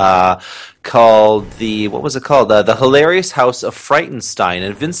 actually, called what was it called? The Hilarious House of Frightenstein.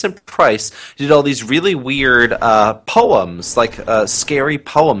 And Vincent Price did all these really weird poems, like scary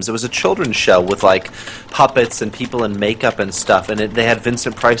poems. It was a children's show with like puppets and people in makeup and stuff, and they had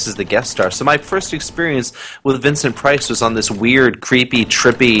Vincent Price as the guest star. So my first experience with Vincent Price was on this weird, creepy,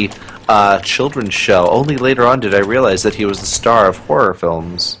 trippy children's show. Only later on did I realize that he was the star of horror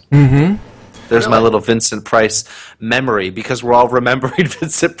films. Mm-hmm. There's my little Vincent Price memory, because we're all remembering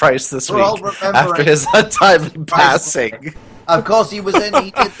Vincent Price this week after his untimely passing. Of course, he was in.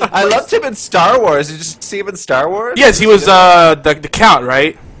 I loved him in Star Wars. Did you see him in Star Wars? Yes, he was the Count,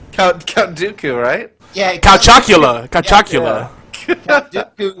 right? Count Dooku, right? Yeah, Count Chocula. Count Chocula. Count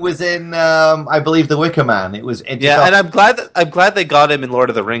Dooku was in, I believe, The Wicker Man. It was and I'm glad they got him in Lord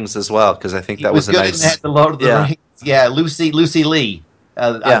of the Rings as well, because I think that was a good nice. In the Lord of the Rings. Yeah, Lucy Lee.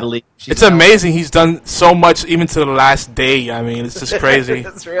 I believe it's amazing. He's done so much, even to the last day. I mean, it's just crazy.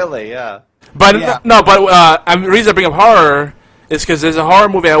 It's really, yeah. But the reason I bring up horror is because there's a horror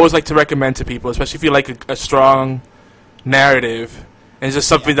movie I always like to recommend to people, especially if you like a strong narrative, and it's just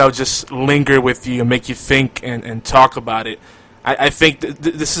something that'll just linger with you and make you think and talk about it. I think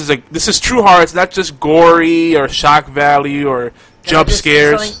this is true horror. It's not just gory or shock value or jump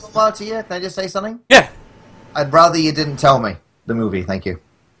scares. Can I just say something? Yeah. I'd rather you didn't tell me the movie. Thank you.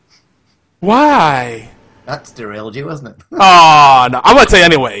 Why? That's derailed you, wasn't it? Oh, no. I'm going to tell you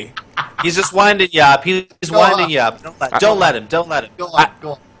anyway. He's just winding you up. He's winding you up. Don't let him. Don't let him. Go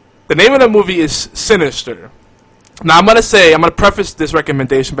on. The name of the movie is Sinister. Now, I'm going to preface this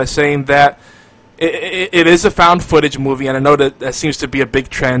recommendation by saying that it is a found footage movie, and I know that seems to be a big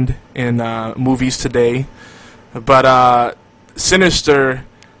trend in movies today. But Sinister,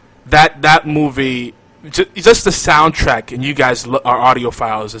 that movie, just the soundtrack, and you guys are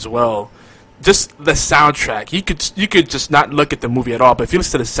audiophiles as well. Just the soundtrack, you could just not look at the movie at all, but if you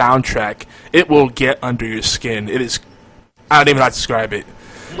listen to the soundtrack, it will get under your skin. It is, I don't even know how to describe it.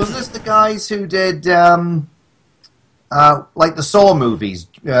 Was this the guys who did like the Saw movies,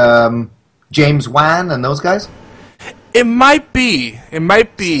 James Wan and those guys? It might be.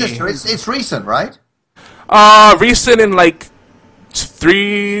 It's recent, right? Recent in like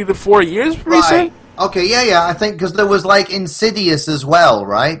 3 to 4 years. Recent. Right. Okay, yeah. I think because there was like Insidious as well,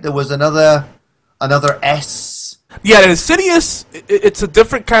 right? There was another S. Yeah, Insidious. It's a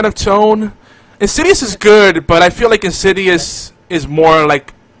different kind of tone. Insidious is good, but I feel like Insidious is more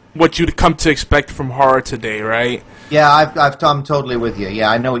like what you'd come to expect from horror today, right? Yeah, I'm totally with you. Yeah,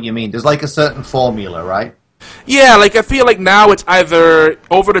 I know what you mean. There's like a certain formula, right? Yeah, like I feel like now it's either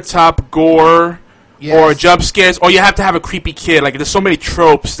over the top gore. Yes. Or jump scares, or you have to have a creepy kid. Like, there's so many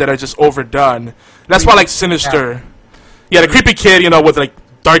tropes that are just overdone. That's why, like, Sinister. Yeah, the creepy kid, with, like,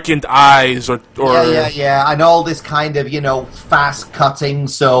 darkened eyes, or... Yeah, and all this kind of, fast cutting,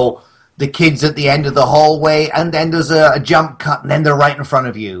 so the kid's at the end of the hallway, and then there's a jump cut, and then they're right in front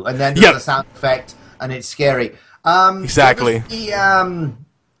of you, and then there's a sound effect, and it's scary. Exactly. The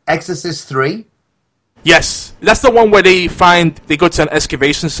Exorcist 3? Yes. That's the one where they go to an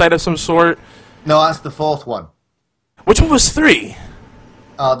excavation site of some sort. No, that's the fourth one. Which one was 3?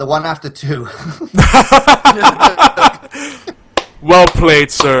 The one after 2. Well played,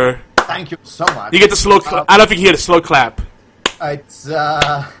 sir. Thank you so much. You get the slow clap. I don't know if you can hear the slow clap. It's,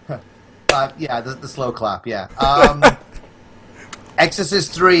 the slow clap, yeah.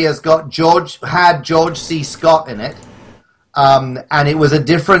 Exorcist 3 had George C. Scott in it, and it was a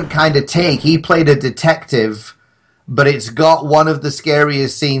different kind of take. He played a detective, but it's got one of the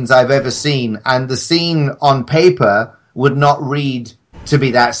scariest scenes I've ever seen, and the scene on paper would not read to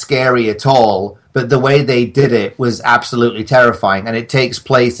be that scary at all, but the way they did it was absolutely terrifying, and it takes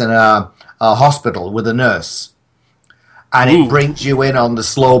place in a hospital with a nurse, and it brings you in on the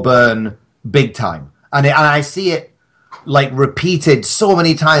slow burn big time, and I see it like repeated so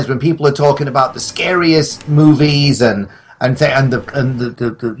many times when people are talking about the scariest movies and the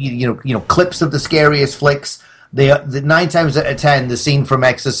clips of the scariest flicks. The 9 times out of 10, the scene from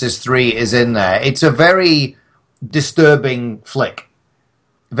Exorcist 3 is in there. It's a very disturbing flick.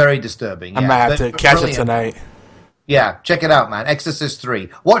 Very disturbing. I'm going to have to catch it tonight. Yeah, check it out, man. Exorcist 3.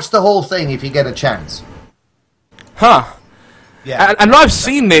 Watch the whole thing if you get a chance. Huh. Yeah. I know I've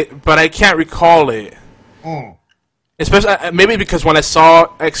seen it, but I can't recall it. Especially, maybe because when I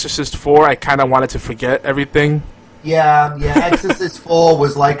saw Exorcist 4, I kind of wanted to forget everything. Yeah, Exorcist 4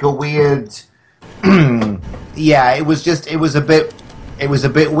 was like a weird... it was a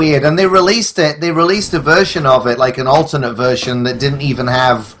bit weird, and they released a version of it, like an alternate version that didn't even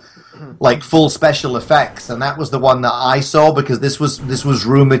have like full special effects, and that was the one that I saw because this was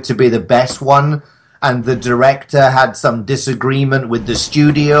rumored to be the best one, and the director had some disagreement with the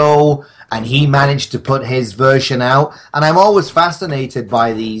studio, and he managed to put his version out, and I'm always fascinated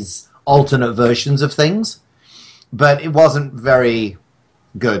by these alternate versions of things, but it wasn't very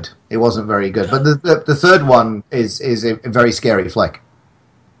good. It wasn't very good. But the third one is a very scary flick.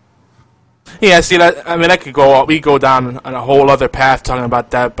 Yeah, see that. I mean, we go down on a whole other path talking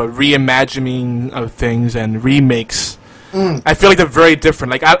about that. But reimagining of things and remakes, I feel like they're very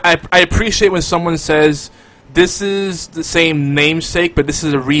different. Like I appreciate when someone says this is the same namesake, but this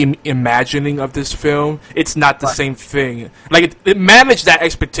is a reimagining of this film. It's not the same thing. Like it managed that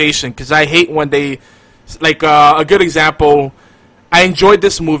expectation because I hate when they like a good example. I enjoyed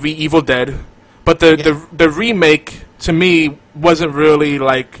this movie, Evil Dead, but the remake to me, wasn't really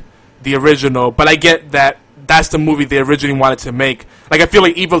like the original. But I get that that's the movie they originally wanted to make. Like, I feel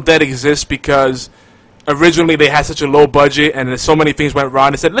like Evil Dead exists because originally they had such a low budget and so many things went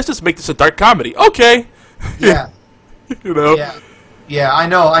wrong. They said, let's just make this a dark comedy. Okay. Yeah. You know? Yeah, I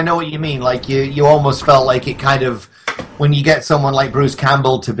know what you mean. Like, you almost felt like it kind of, when you get someone like Bruce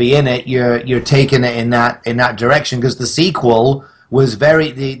Campbell to be in it, you're taking it in that direction, because the sequel was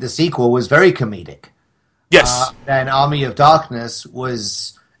very comedic. Yes. And Army of Darkness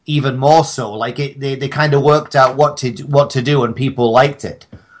was even more so. Like, they kind of worked out what to do, and people liked it.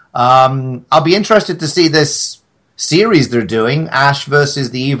 I'll be interested to see this series they're doing, Ash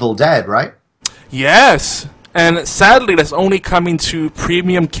versus the Evil Dead, right? Yes. And sadly, that's only coming to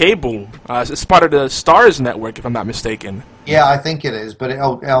premium cable. It's part of the Starz network, if I'm not mistaken. Yeah, I think it is, but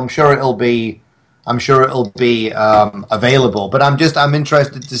I'm sure it'll be available. But I'm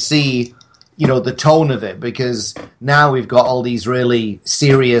interested to see, the tone of it, because now we've got all these really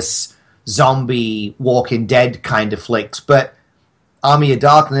serious zombie Walking Dead kind of flicks. But Army of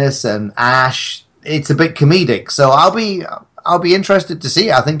Darkness and Ash, it's a bit comedic. So I'll be interested to see.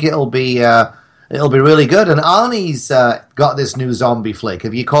 I think it'll be really good. And Arnie's got this new zombie flick.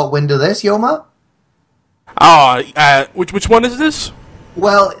 Have you caught wind of this, Yoma? Which one is this?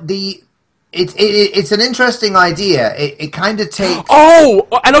 Well, it's an interesting idea. It kind of takes... Oh,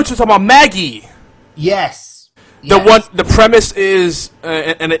 I know what you're talking about, Maggie. Yes. The premise is,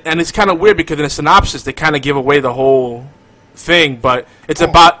 and it's kind of weird because in the synopsis they kind of give away the whole thing, but it's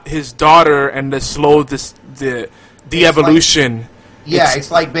about his daughter and the de-evolution.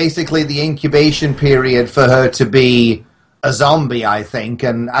 It's like basically the incubation period for her to be a zombie, I think.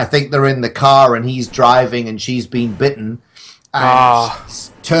 And I think they're in the car and he's driving and she's been bitten. And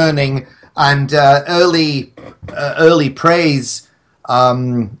she's turning. And early praise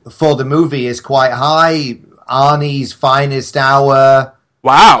for the movie is quite high. Arnie's finest hour.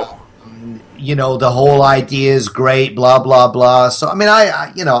 Wow. The whole idea is great, blah, blah, blah. So, I mean,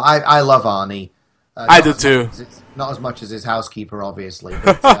 I love Arnie. I do too. Not as much as his housekeeper, obviously.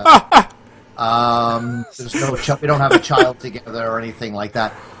 But, there's we don't have a child together or anything like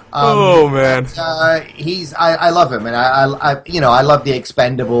that. Man. I love him, and I love the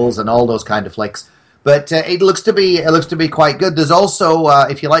Expendables and all those kind of flicks. But it looks to be quite good. There's also,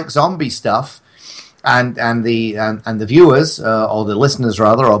 if you like zombie stuff, and the viewers or the listeners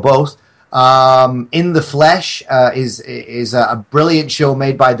rather, or both, In the Flesh is a brilliant show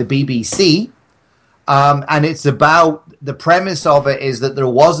made by the BBC. And it's about, the premise of it is that there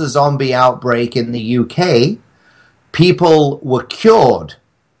was a zombie outbreak in the UK. People were cured,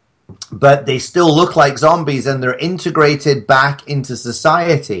 but they still look like zombies, and they're integrated back into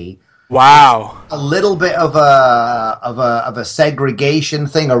society. Wow. A little bit of a segregation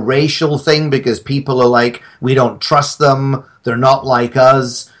thing, a racial thing, because people are like, we don't trust them, they're not like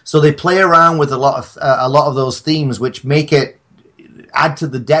us. So they play around with a lot of those themes, which make it add to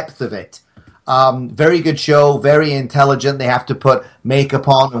the depth of it. Very good show, very intelligent. They have to put makeup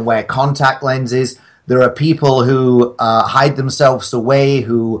on and wear contact lenses. There are people who hide themselves away,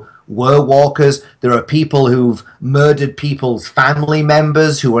 who were walkers. There are people who've murdered people's family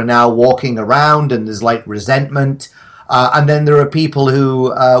members who are now walking around, and there's like resentment. And then there are people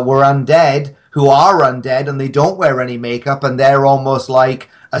who were undead, who are undead, and they don't wear any makeup, and they're almost like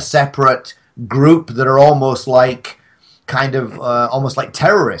a separate group that are almost like almost like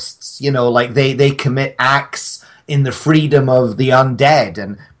terrorists, like they commit acts in the freedom of the undead.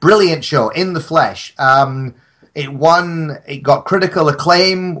 And brilliant show, In the Flesh. It got critical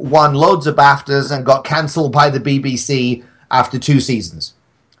acclaim, won loads of BAFTAs, and got cancelled by the BBC after 2 seasons.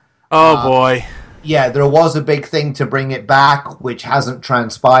 Oh boy. Yeah, there was a big thing to bring it back, which hasn't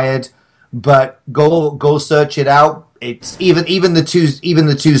transpired, but go search it out. It's even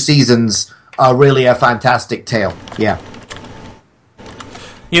the two seasons are really a fantastic tale. Yeah.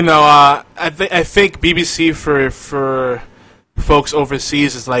 I think BBC for folks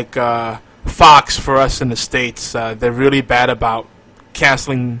overseas is like Fox for us in the States. They're really bad about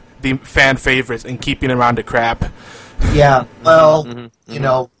canceling the fan favorites and keeping around the crap. Yeah, well,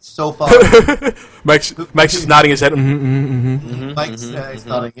 so far... Mike's just nodding his head. Mike's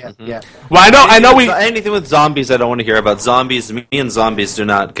nodding, yeah. Well, I know we... Anything with zombies I don't want to hear about. Zombies, me and zombies do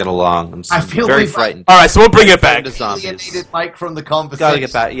not get along. I feel very frightened. All right, so we'll bring it back. Alienated Mike from the conversation. Gotta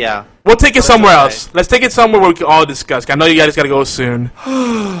get back, yeah. We'll take it somewhere else. Let's take it somewhere where we can all discuss. I know you guys gotta go soon.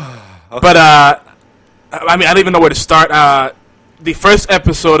 Okay. But, I don't even know where to start. The first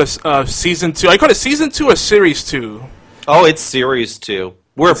episode of Season 2. I call it Season 2 or Series 2? Oh, it's Series 2.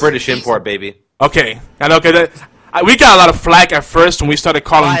 We're a British import, baby. Okay. I know, we got a lot of flack at first when we started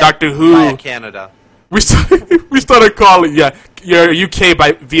calling Doctor Who... Via Canada. We started calling your UK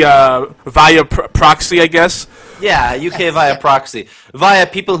via proxy, I guess. Yeah, UK via proxy. Via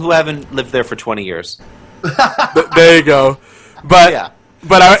people who haven't lived there for 20 years. There you go. But Yeah.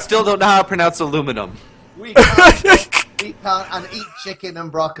 but I still don't know how to pronounce aluminum. We can't and eat chicken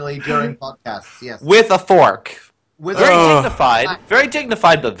and broccoli during podcasts. Yes, With a fork. with Very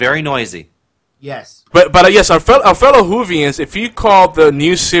dignified, but very noisy. Yes, But yes, our fellow Whovians, if you call the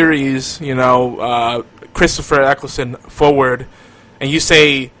new series, Christopher Eccleston forward, and you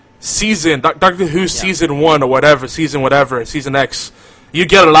say Doctor Who season 1 or whatever, season X, you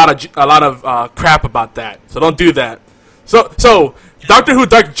get a lot of crap about that. So don't do that. So Doctor Who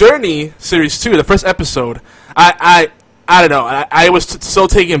Dark Journey series 2, the first episode, I don't know, I was so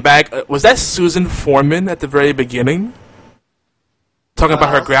taken back. Was that Susan Foreman at the very beginning? Talking about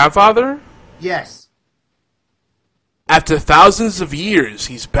her grandfather? yes. After thousands of years,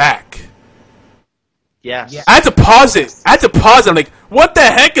 he's back. Yes. Yeah. I had to pause it. I'm like, what the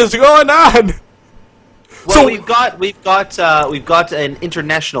heck is going on? Well, So- we've got an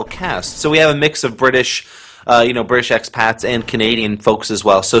international cast. So we have a mix of British expats and Canadian folks as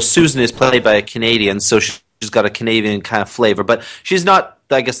well. So Susan is played by a Canadian, so she's got a Canadian kind of flavor, but she's not,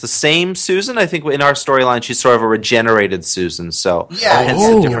 I guess, the same Susan. I think in our storyline, she's sort of a regenerated Susan. So hence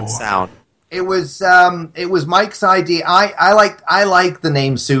the different sound. It was Mike's idea. I like the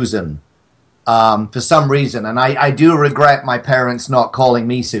name Susan for some reason, and I do regret my parents not calling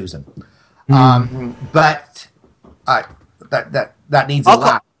me Susan. But that needs a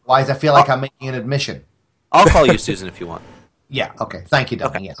laugh. Otherwise, I feel like I'm making an admission. I'll call you Susan if you want. Yeah. Okay. Thank you,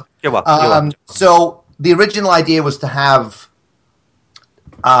 Darren. Okay. Yes. You're welcome. So the original idea was to have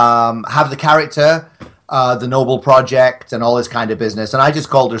the character, the Noble Project, and all this kind of business, and I just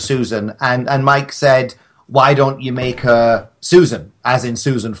called her Susan. And Mike said, "Why don't you make her Susan, as in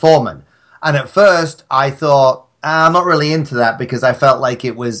Susan Foreman?" And at first, I thought I'm not really into that because I felt like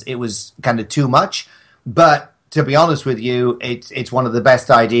it was kind of too much. But to be honest with you, it's one of the best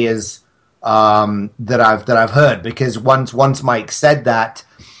ideas that I've heard, because once Mike said that,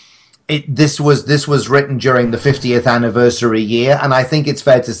 this was written during the 50th anniversary year, and I think it's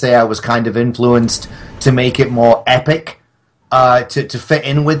fair to say I was kind of influenced to make it more epic, to fit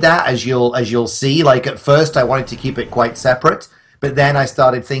in with that, as you'll see. Like at first, I wanted to keep it quite separate, but then I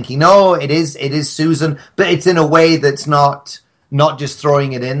started thinking, no, it is Susan, but it's in a way that's not just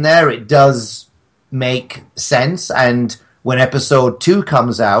throwing it in there. It does make sense, and when episode 2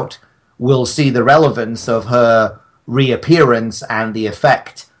 comes out, we'll see the relevance of her reappearance and the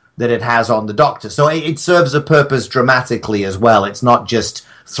effect that it has on the Doctor. So it serves a purpose dramatically as well. It's not just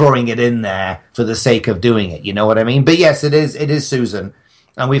throwing it in there for the sake of doing it. You know what I mean? But yes, it is Susan.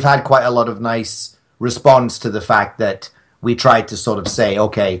 And we've had quite a lot of nice response to the fact that we tried to sort of say,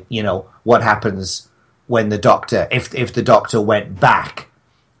 okay, what happens when the Doctor, if the Doctor went back,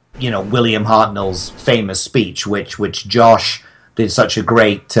 William Hartnell's famous speech, which Josh did such a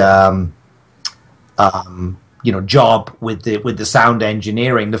great job with the sound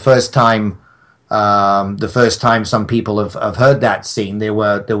engineering. The first time some people have heard that scene, there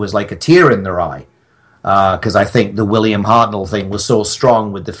was like a tear in their eye, because I think the William Hartnell thing was so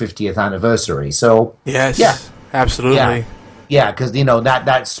strong with the 50th anniversary. So yes, yeah, absolutely, yeah, because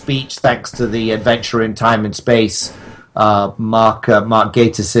that speech, thanks to the Adventure in Time and Space, Mark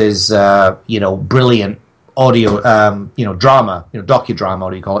Gatiss's brilliant audio drama, docudrama, what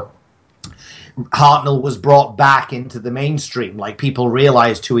do you call it? Hartnell was brought back into the mainstream. Like, people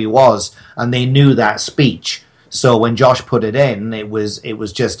realized who he was, and they knew that speech. So when Josh put it in, it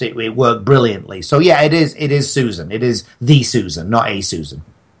worked brilliantly. So yeah, it is Susan. It is the Susan, not a Susan.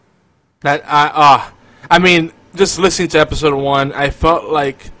 I mean, just listening to episode 1, I felt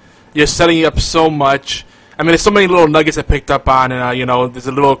like you're setting up so much. I mean, there's so many little nuggets I picked up on, and there's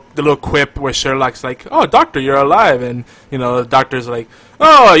the little quip where Sherlock's like, "Oh, Doctor, you're alive," and the Doctor's like,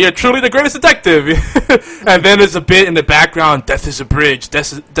 "Oh, you're truly the greatest detective." And then there's a bit in the background, "Death is a bridge,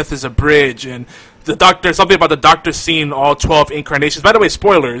 death is a bridge," and the Doctor, something about the Doctor seeing all 12 incarnations. By the way,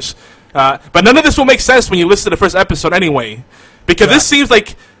 spoilers, but none of this will make sense when you listen to the first episode anyway, because this seems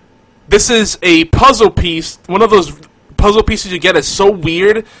like this is a puzzle piece, one of those puzzle pieces you get is so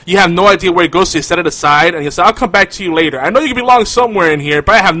weird, you have no idea where it goes, so you set it aside, and you say, "I'll come back to you later. I know you belong somewhere in here,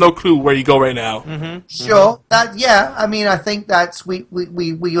 but I have no clue where you go right now." Mm-hmm. Sure. I mean, I think that's we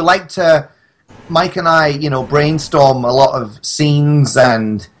like to, Mike and I, brainstorm a lot of scenes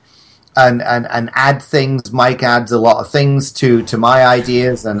and add things. Mike adds a lot of things to my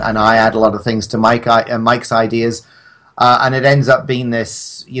ideas, and I add a lot of things to Mike's ideas, and it ends up being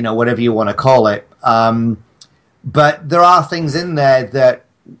this, whatever you want to call it. But there are things in there that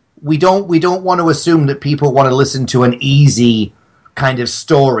we don't want to assume that people want to listen to an easy kind of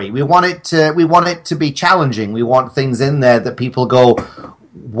story. We want it to be challenging. We want things in there that people go,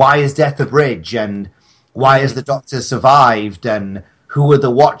 why is Death a Bridge? And why has the Doctor survived? And who are the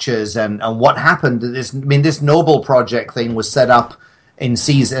Watchers? And what happened? This Noble Project thing was set up in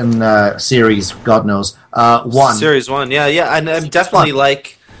series, God knows, 1. Series 1, yeah. And I'm definitely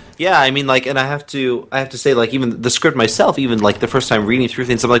like... Yeah, I mean, like, and I have to say, like, even the script myself, even like the first time reading through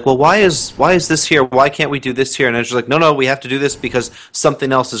things, I'm like, well, why is this here? Why can't we do this here? And it's just like, no, we have to do this because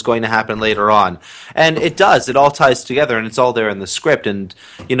something else is going to happen later on, and it does. It all ties together, and it's all there in the script. And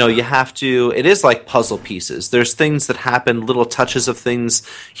you have to. It is like puzzle pieces. There's things that happen, little touches of things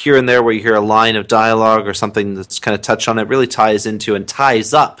here and there, where you hear a line of dialogue or something that's kind of touched on. It really ties into and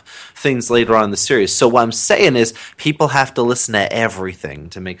ties up things later on in the series. So what I'm saying is, people have to listen to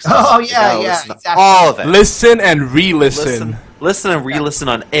everything to make sense. Oh yeah, exactly. All of it. Listen and re-listen. Listen and re-listen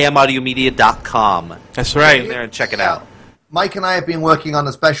on AMAudioMedia.com. That's right. Get in there and check it out. Mike and I have been working on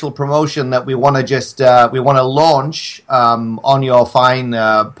a special promotion that we want to launch on your fine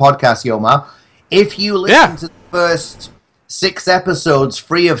podcast, Yoma. If you listen to the first 6 episodes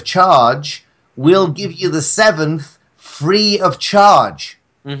free of charge, we'll give you the 7th free of charge.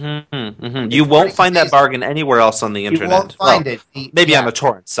 You won't find that bargain anywhere else on the internet. You won't find it. Maybe on a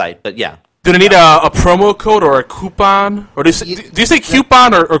torrent site, but yeah. Do they need a promo code or a coupon? Or do you say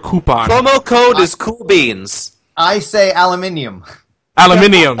coupon or coupon? Promo code is cool beans. I say aluminium.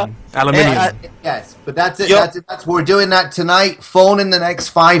 Aluminium. Yes, but that's it. We're doing that tonight. Phone in the next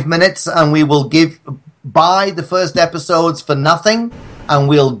 5 minutes, and we will buy the first episodes for nothing, and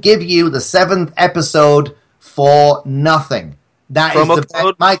we'll give you the 7th episode for nothing. That is the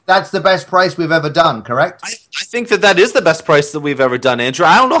best, Mike. That's the best price we've ever done. Correct? I think that is the best price that we've ever done, Andrew.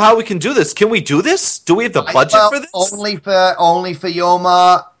 I don't know how we can do this. Can we do this? Do we have the budget for this? Only for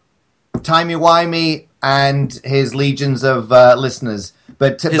Yoma, Timey-wimey, and his legions of listeners.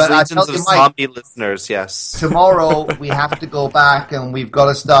 But I tell you, Mike, zombie listeners. Yes. Tomorrow we have to go back, and we've got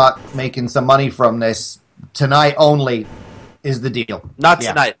to start making some money from this. Tonight only is the deal. Not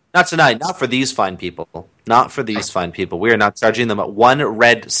tonight. Not tonight. Not for these fine people. Not for these fine people. We are not charging them 1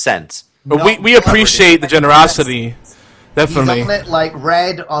 red cent. But we appreciate the generosity. Definitely. He's on it like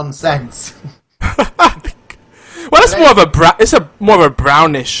red on cents. Well, it's more of a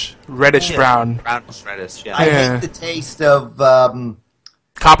brownish, reddish brown. Brownish, reddish. Yeah. I hate the taste of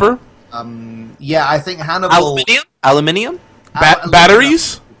copper. Yeah, I think Hannibal. Aluminium.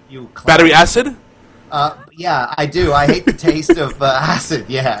 Batteries. Battery acid. Yeah, I do. I hate the taste of acid.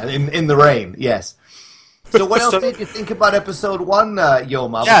 Yeah, in the rain. Yes. So what else did you think about episode 1,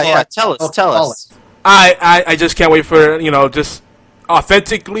 Yoma? Yeah. Tell us. I just can't wait for just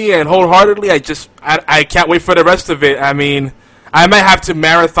authentically and wholeheartedly. I can't wait for the rest of it. I mean, I might have to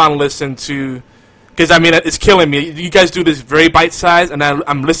marathon listen to. Because it's killing me. You guys do this very bite size, and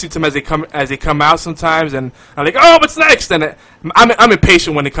I'm listening to them as they come out sometimes, and I'm like, oh, what's next? And I'm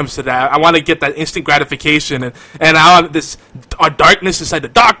impatient when it comes to that. I want to get that instant gratification, and I want this darkness inside the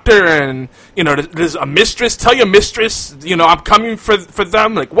Doctor, and there's a mistress. Tell your mistress, I'm coming for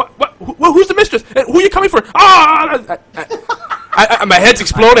them. Like what? Who's the mistress? Who are you coming for? My head's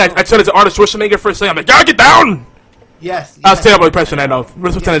exploding. I turn to Arnold Schwarzenegger for a second. I'm like, y'all get down. Yes. That's a terrible impression. I know.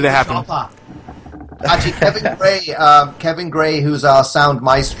 What's pretending to happen? Actually, Kevin Gray, who's our sound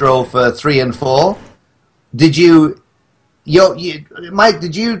maestro for 3 and 4, did you, Mike?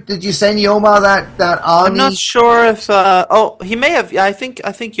 Did you send Yomar that Arnie? I'm not sure if. He may have. Yeah, I think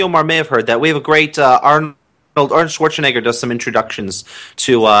Yomar may have heard that. We have a great Arnold Schwarzenegger does some introductions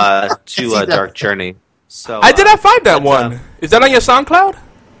to Dark Journey. So I did not find that one. Is that on your SoundCloud?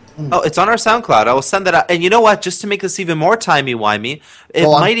 Oh, it's on our SoundCloud. I will send that out. And you know what? Just to make this even more timey-wimey, it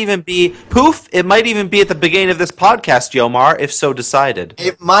might even be at the beginning of this podcast, Yomar, if so decided.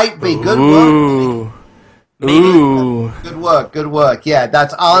 It might be. Good work. Good work. Yeah,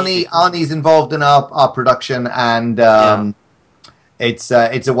 that's Arnie. Arnie's involved in our production, and it's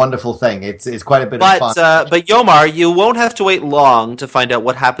a wonderful thing. It's quite a bit of fun. But Yomar, you won't have to wait long to find out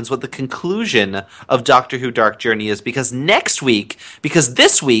what happens, what the conclusion of Doctor Who Dark Journey is, because this week,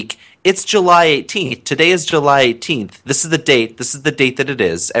 it's July 18th. Today is July 18th. This is the date that it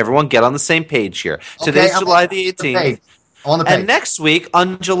is. Everyone get on the same page here. Today's July the 18th. On the page. And next week,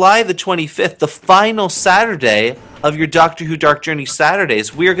 on July the 25th, the final Saturday of your Doctor Who Dark Journey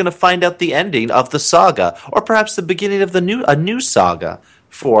Saturdays, we are going to find out the ending of the saga, or perhaps the beginning of a new saga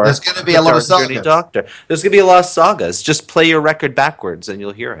for There's going to be a lot of sagas. Doctor. There's going to be a lot of sagas. Just play your record backwards and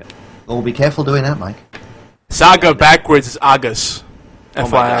you'll hear it. Oh, be careful doing that, Mike. Saga backwards is August.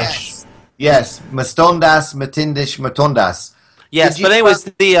 FYI. Yes. Mastondas, Matindish, Matondas. Yes, but anyways,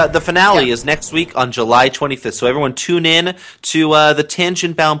 the finale is next week on July 25th. So everyone tune in to the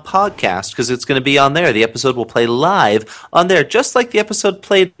Tangent Bound podcast because it's going to be on there. The episode will play live on there, just like the episode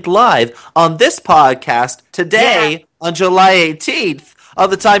played live on this podcast today on July 18th on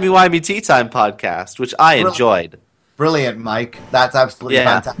the Timey-Wimey Tea Time podcast, which I enjoyed. Brilliant, Mike. That's absolutely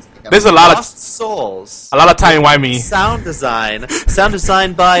fantastic. There's a lot Lost Souls. A lot of timey-wimey. Sound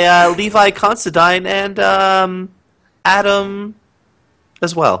design by Levi Considine and Adam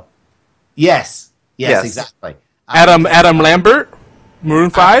as well. Yes, exactly. Adam Lambert,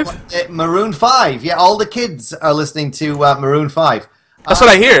 Maroon 5? Maroon 5, yeah, all the kids are listening to Maroon 5. That's what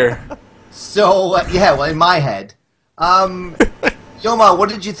I hear. So, well, in my head. Yoma, what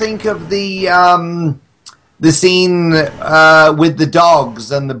did you think of the scene with the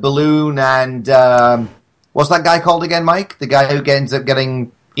dogs and the balloon and what's that guy called again, Mike? The guy who ends up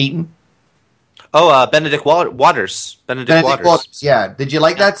getting eaten? Oh, Benedict Waters. Benedict Waters. Yeah. Did you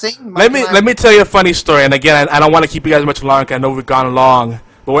like that scene? Let me tell you a funny story. And again, I don't want to keep you guys much longer. I know we've gone long,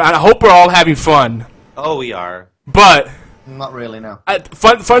 but I hope we're all having fun. Oh, we are. But not really. No.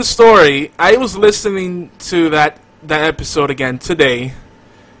 Fun story. I was listening to that episode again today,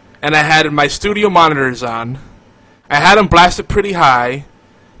 and I had my studio monitors on. I had them blasted pretty high.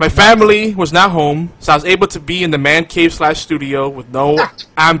 My family was not home, so I was able to be in the man cave / studio with no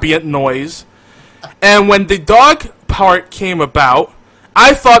ambient noise. And when the dog part came about,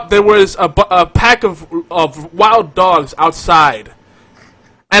 I thought there was a pack of wild dogs outside.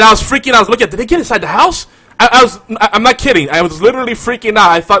 And I was freaking out. I was looking, did they get inside the house? I'm not kidding. I was literally freaking out.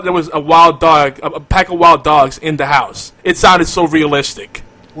 I thought there was a pack of wild dogs in the house. It sounded so realistic.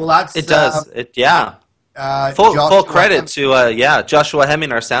 Well, that's... It does. Full credit to Joshua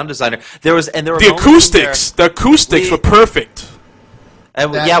Hemming, our sound designer. There were the acoustics were perfect.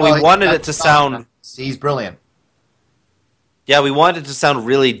 And we wanted it to sound... He's brilliant. Yeah, we wanted it to sound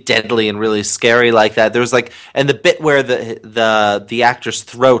really deadly and really scary like that. There was and the bit where the actor's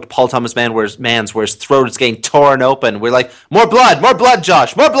throat, Paul Thomas Mann's, where his throat is getting torn open. We're like, more blood,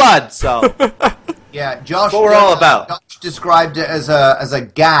 Josh, more blood. So yeah, Josh. What we're all about. Josh described it as a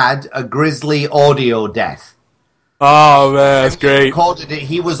GAD, a grisly audio death. Oh man, that's great.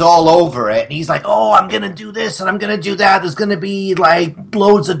 He was all over it, and he's like, "Oh, I'm gonna do this and I'm gonna do that. There's gonna be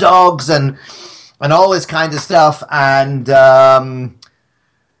loads of dogs and all this kind of stuff." And because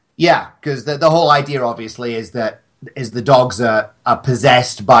the whole idea obviously is the dogs are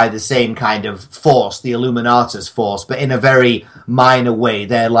possessed by the same kind of force, the Illuminatus force, but in a very minor way.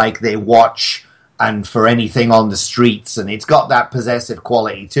 They're they watch and for anything on the streets, and it's got that possessive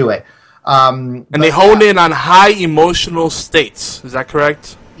quality to it. And they hone in on high emotional states. Is that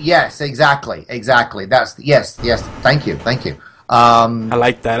correct? Yes, exactly. That's yes. Thank you. I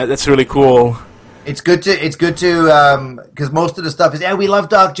like that. That's really cool. It's good to because most of the stuff is we love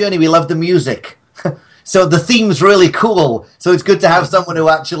Dark Journey, we love the music. So the theme's really cool. So it's good to have someone who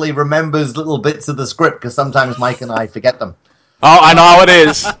actually remembers little bits of the script, because sometimes Mike and I forget them. Oh, I know how it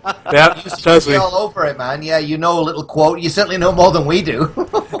is. Yeah, trust me. All over it, man. Yeah, you know a little quote. You certainly know more than we do.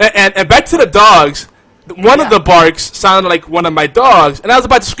 and back to the dogs. One of the barks sounded like one of my dogs, and I was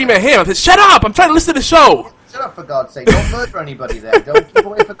about to scream at him. I said, "Shut up! I'm trying to listen to the show." Shut up, for God's sake! Don't murder anybody there. Don't keep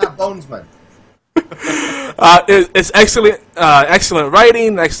away from that bonesman. It's excellent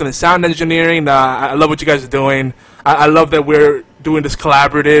writing, excellent sound engineering. I love what you guys are doing. I love that we're doing this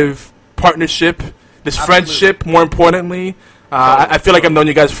collaborative partnership, this friendship. More importantly, I feel like I've known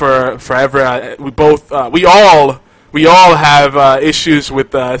you guys for forever. We all have issues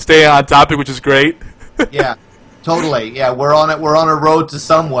with staying on topic, which is great. Yeah, totally. Yeah, we're on a road to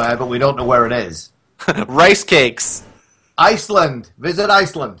somewhere, but we don't know where it is. Rice cakes. Iceland. Visit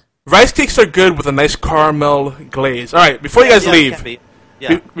Iceland. Rice cakes are good with a nice caramel glaze. All right, before you guys leave,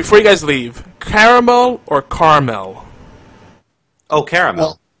 before you guys leave, caramel or caramel? Oh,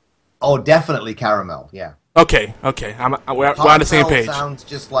 caramel. Well, definitely caramel. Yeah. Okay. We're on the same page. Sounds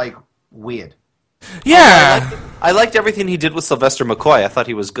just weird. Yeah. I liked everything he did with Sylvester McCoy. I thought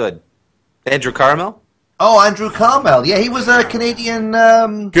he was good. Andrew Carmel? Oh, Andrew Carmel. Yeah, he was a Canadian...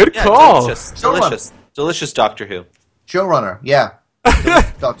 Good call. Delicious Doctor Who. Showrunner, yeah.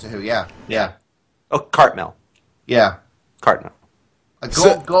 Doctor Who, yeah. Oh, Cartmel. Yeah. Cartmel.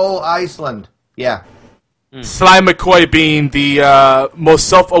 Go Iceland. Yeah. Sly McCoy being the most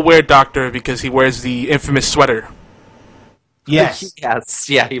self-aware doctor because he wears the infamous sweater. Yes. Yes.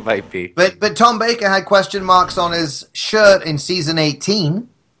 Yeah, he might be. But Tom Baker had question marks on his shirt in season 18.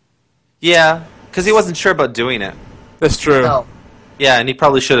 Yeah, because he wasn't sure about doing it. That's true. No. Yeah, and he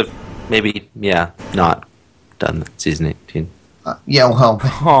probably should have not done season 18.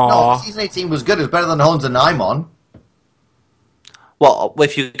 No, season 18 was good. It was better than Hones and Naimon. Well,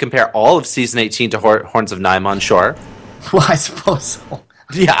 if you compare all of season 18 to Horns of Nymon, sure. Well, I suppose so.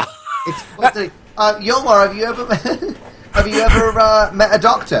 Yeah. It's Yomar, have you ever met a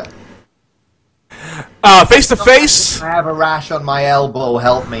doctor? Face to face. I have a rash on my elbow.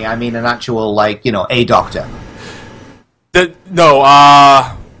 Help me. I mean, an actual, a doctor. No.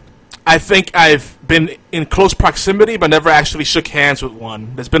 I think I've been in close proximity, but never actually shook hands with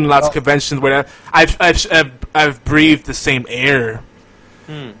one. There's been lots of conventions where I've breathed the same air.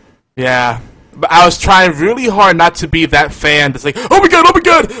 Yeah, but I was trying really hard not to be that fan that's like, oh my god,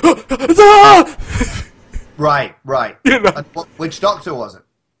 Right. You know? And which doctor was it?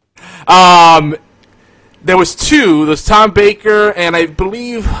 There was two. There's Tom Baker, and I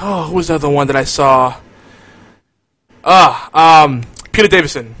believe, who was the other one that I saw? Peter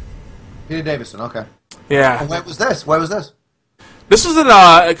Davison. Peter Davison, okay. Yeah. And where was this? This was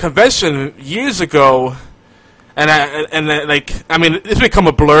at a convention years ago, and it's become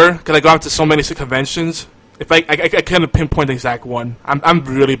a blur because I go out to so many conventions. If I can't pinpoint the exact one. I'm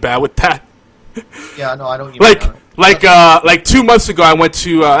really bad with that. Yeah, no, I don't. Like 2 months ago, I went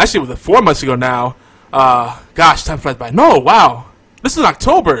to actually it was 4 months ago now. Gosh, time flies by. No, wow, this is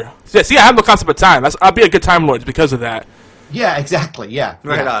October. Yeah, see, I have no concept of time. I'll be a good Time Lord because of that. Yeah, exactly. Yeah,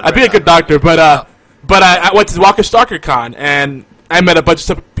 right on. I'd be a good doctor, but I went to Walker Stalker Con and I met a bunch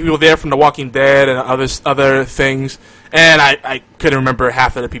of people there from The Walking Dead and other things, and I couldn't remember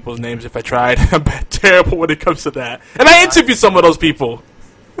half of the people's names if I tried. I'm terrible when it comes to that. And I interviewed some of those people.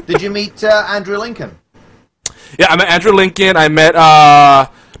 Did you meet Andrew Lincoln? Yeah, I met Andrew Lincoln. I met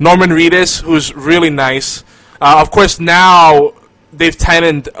Norman Reedus, who's really nice. Of course, now they've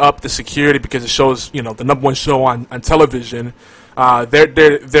tightened up the security because the show's, the #1 show on television.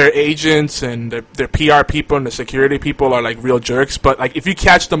 Their agents and their PR people and the security people are like real jerks. But like, if you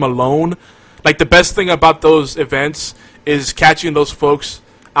catch them alone, like the best thing about those events is catching those folks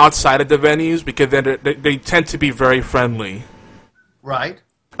outside of the venues because they tend to be very friendly. Right.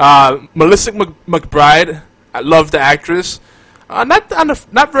 Melissa McBride, I love the actress.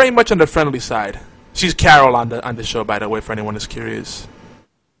 Not very much on the friendly side. She's Carol on the show, by the way, for anyone who's curious.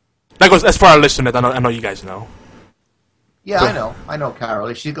 That goes as far as listeners. I know you guys know. Yeah, but, I know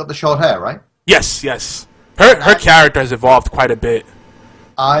Carol. She's got the short hair, right? Yes. Her character has evolved quite a bit.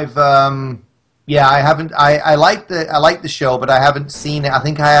 I haven't. I like the show, but I haven't seen it. I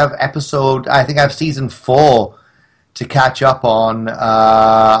think I have season 4 to catch up on.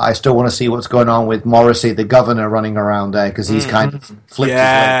 I still want to see what's going on with Morrissey, the governor, running around there because he's kind of flipped.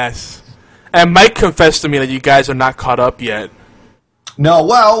 Yes. And Mike confessed to me that you guys are not caught up yet. No,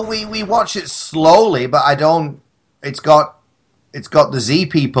 well, we watch it slowly, but I don't. It's got the Z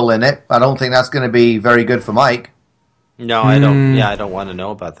people in it. I don't think that's going to be very good for Mike. No, I don't. Yeah, I don't want to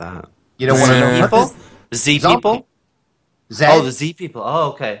know about that. You don't want to know people? Z people? Z? Oh, the Z people. Oh,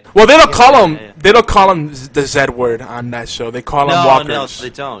 okay. Well, they don't call them. Yeah. They don't call them the Z word on that show. They call them walkers. No, they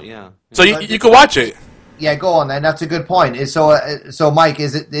don't. Yeah. So you can watch it. Yeah, go on then. That's a good point. So Mike,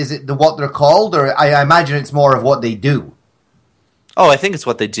 is it what they're called, or I imagine it's more of what they do? Oh, I think it's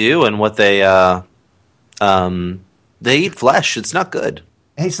what they do and what they eat flesh. It's not good.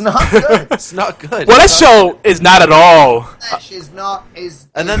 It's not good. It's not good. Well, that show is not at all. Flesh is not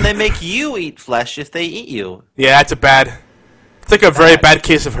And then they make you eat flesh if they eat you. Yeah, it's like a very bad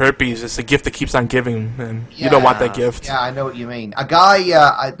case of herpes. It's a gift that keeps on giving, and you don't want that gift. Yeah, I know what you mean. A guy,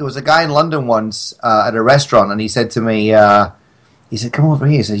 there was a guy in London once at a restaurant, and he said to me, he said, "Come over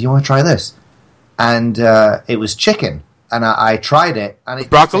here." He said, "You want to try this?" And it was chicken, and I tried it, and it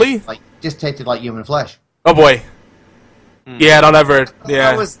broccoli just tasted like human flesh. Oh boy. Yeah, don't ever.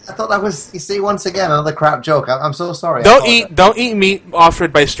 I thought that was. You see, once again, another crap joke. I'm so sorry. Don't eat meat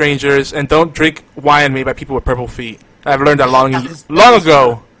offered by strangers, and don't drink wine made by people with purple feet. I've learned that long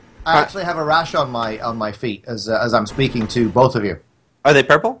ago. I actually have a rash on my feet as I'm speaking to both of you. Are they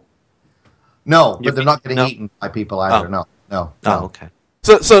purple? No, but they're not getting eaten by people either. No. Oh, okay.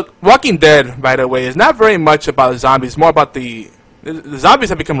 So Walking Dead, by the way, is not very much about zombies. More about the zombies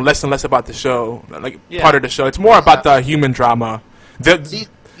have become less and less about the show, part of the show. It's more about the human drama. That's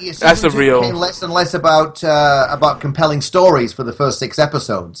the real. Became less and less about compelling stories for the first 6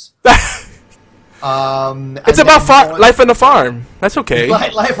 episodes. It's about life on the farm. That's okay.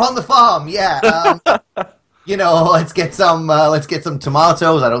 Life on the farm, yeah. Let's get some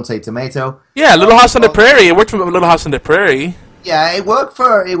tomatoes. I don't say tomato. Yeah, Little House on the Prairie. It worked for Little House on the Prairie. Yeah, it worked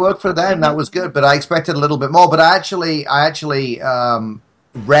for them. That was good, but I expected a little bit more. But I actually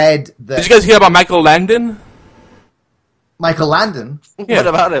read that. Did you guys hear about Michael Landon? Michael Landon? Yeah. What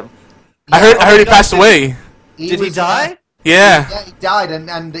about him? I heard he passed away. Did he die? Yeah. Yeah, he died,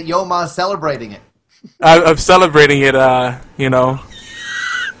 and Yomar's celebrating it. I'm celebrating it,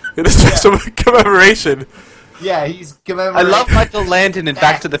 in a special commemoration. Yeah, he's commemorating. I love Michael Landon in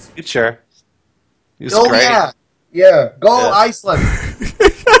Back to the Future. He's great. Yeah. Go Iceland.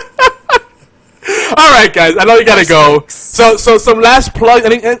 All right, guys. I know you gotta go. So some last plug.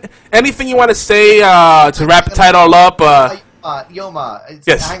 Anything you want to say to wrap the title up? Yoma.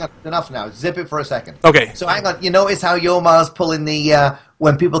 Yes. Hang on. Enough now. Zip it for a second. Okay. So hang on. You notice how Yoma's pulling the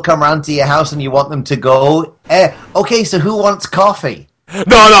when people come around to your house and you want them to go. Okay. So who wants coffee? No.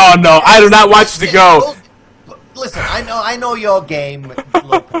 I do not want you to go. Listen, I know your game,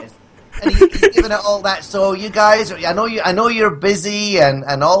 Lopez. And you're giving it all that. So you guys, I know you're busy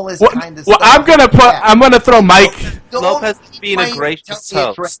and all this kind of stuff. Well, I'm gonna throw Mike. Lopez is being a gracious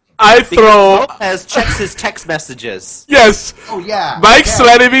host. Lopez checks his text messages. Yes. Oh yeah. Mike's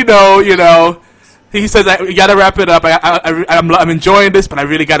letting me know. You know, he says we gotta wrap it up. I'm enjoying this, but I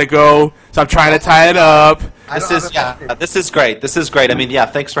really gotta go. So I'm trying to tie it up. This is great. I mean,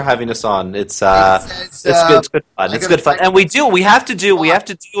 thanks for having us on. It's good. It's good fun. It's good fun. And we have to do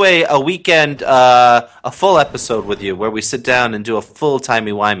a weekend, a full episode with you where we sit down and do a full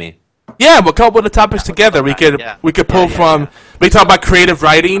timey-wimey. Yeah, we'll come up with the topics together. We could pull from. We talk about creative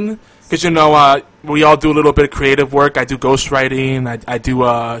writing because we all do a little bit of creative work. I do ghostwriting. I do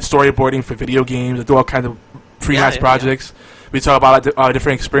storyboarding for video games. I do all kinds of freelance projects. We talk about our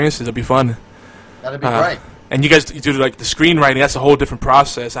different experiences. It'll be fun. That'd be great. And you guys do like the screenwriting. That's a whole different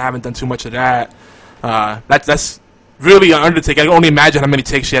process. I haven't done too much of that. That's really an undertaking. I can only imagine how many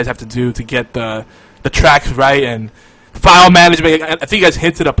takes you guys have to do to get the tracks right and file management. I think you guys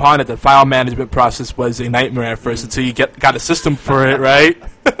hinted upon it. The file management process was a nightmare at first until you got a system for it, right?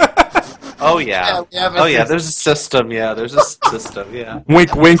 Oh yeah. There's a system. Yeah, there's a system. Yeah.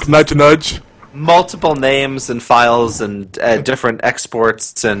 Wink, wink, nudge, nudge. Multiple names and files and different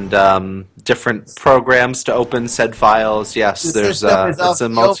exports and different programs to open said files. Yes, it's a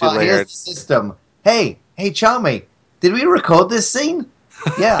multi-layered here's the system. Hey, Charmy, did we record this scene?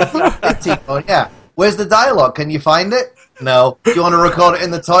 Yeah, yeah. Where's the dialogue? Can you find it? No. Do you want to record it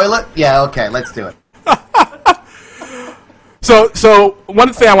in the toilet? Yeah, okay, let's do it. So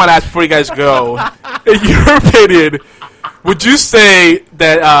one thing I want to ask before you guys go, in your opinion, would you say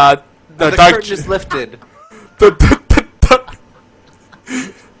that the curtain is lifted?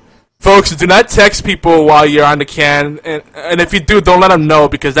 Folks, do not text people while you're on the can, and if you do, don't let them know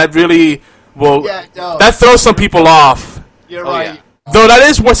because that really will that throws some people off. You're right. Yeah. Though that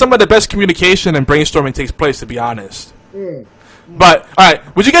is where some of the best communication and brainstorming takes place, to be honest. But all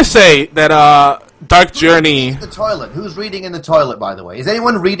right, would you guys say that Dark Journey? The toilet. Who's reading in the toilet? By the way, is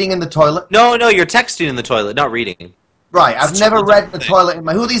anyone reading in the toilet? No, you're texting in the toilet, not reading. Right, I've never read in the toilet.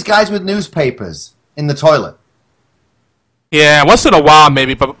 Who are these guys with newspapers in the toilet? Yeah, once in a while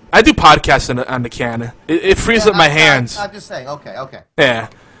maybe, but I do podcasts on the can. It frees up my hands. I'm just saying, okay. Yeah.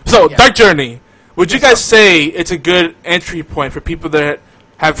 So, Dark Journey. Would you guys say it's a good entry point for people that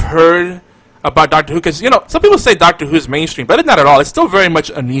have heard about Doctor Who? Because, some people say Doctor Who is mainstream, but it's not at all. It's still very much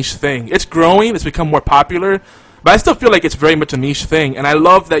a niche thing. It's growing. It's become more popular. But I still feel like it's very much a niche thing. And I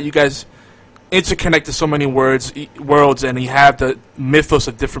love that you guys interconnect to so many worlds, and you have the mythos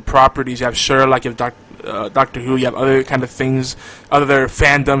of different properties. You have Sherlock, you have Doctor Who, you have other kind of things, other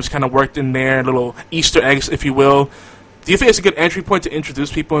fandoms kind of worked in there, little Easter eggs, if you will. Do you think it's a good entry point to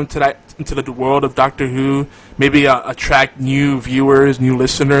introduce people into the world of Doctor Who? Maybe attract new viewers, new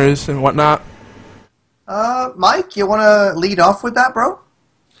listeners, and whatnot? Mike, you want to lead off with that, bro?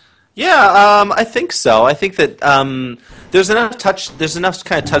 Yeah, I think so. I think that there's enough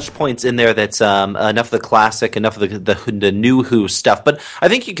kind of touch points in there that's enough of the classic, enough of the new Who stuff. But I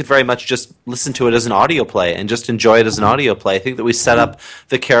think you could very much just listen to it as an audio play and just enjoy it as an audio play. I think that we set up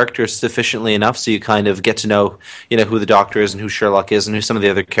the characters sufficiently enough so you kind of get to know, who the Doctor is and who Sherlock is and who some of the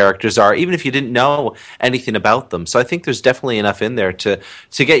other characters are, even if you didn't know anything about them. So I think there's definitely enough in there to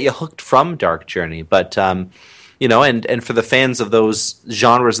get you hooked from Dark Journey. But and for the fans of those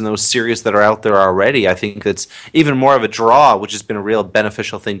genres and those series that are out there already, I think that's even more of a draw, which has been a real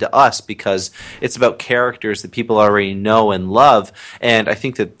beneficial thing to us because it's about characters that people already know and love. And I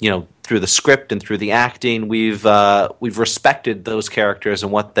think that, through the script and through the acting, we've respected those characters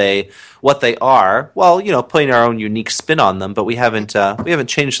and what they are, while, putting our own unique spin on them, but we haven't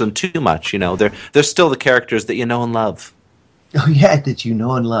changed them too much. They're still the characters that you know and love. Oh yeah, that you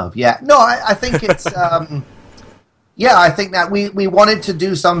know and love. Yeah. No, I think it's yeah, I think that we wanted to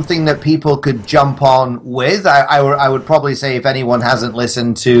do something that people could jump on with. I would probably say if anyone hasn't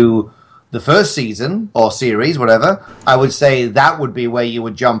listened to the first season or series, whatever, I would say that would be where you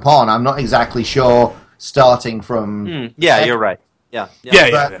would jump on. I'm not exactly sure starting from. You're right. Yeah.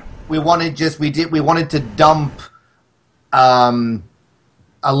 We wanted to dump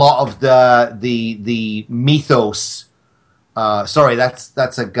a lot of the mythos. Sorry,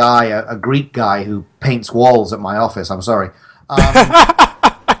 that's a guy, a Greek guy who paints walls at my office. I'm sorry.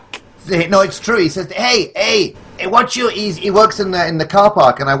 No, it's true. He says, "Hey, watch you." He works in the car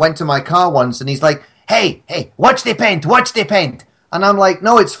park, and I went to my car once, and he's like, "Hey, watch the paint. And I'm like,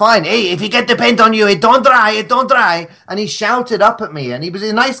 "No, it's fine. Hey, if you get the paint on you, it don't dry. And he shouted up at me, and he was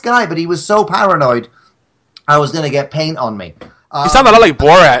a nice guy, but he was so paranoid I was going to get paint on me. You sound a lot like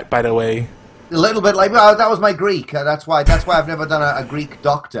Borat, by the way. A little bit like, well, that was my Greek. That's why I've never done a Greek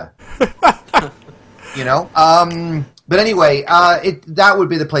doctor. You know? But anyway, that would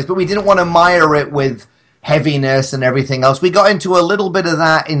be the place. But we didn't want to mire it with heaviness and everything else. We got into a little bit of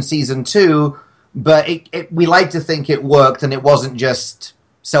that in season 2, but we like to think it worked and it wasn't just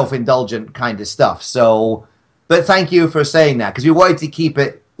self-indulgent kind of stuff. So, but thank you for saying that, because we wanted to keep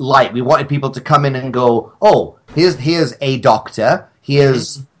it light. We wanted people to come in and go, oh, here's a doctor,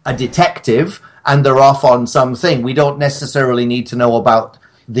 here's a detective, and they're off on something. We don't necessarily need to know about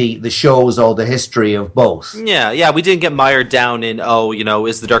the shows or the history of both. Yeah, we didn't get mired down in,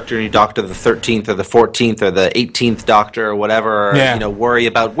 is the Doctor the 13th or the 14th or the 18th Doctor or whatever, or, worry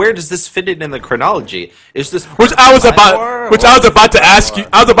about where does this fit in the chronology? Is this which I was about to ask you.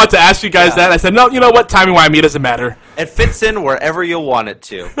 I was about to ask you guys that. I said, no, you know what? Timey-wimey doesn't matter. It fits in wherever you want it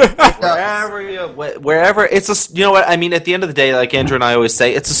to. wherever it's a, you know what I mean. At the end of the day, like Andrew and I always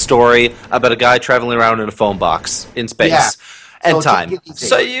say, it's a story about a guy traveling around in a phone box in space. Yeah. And time,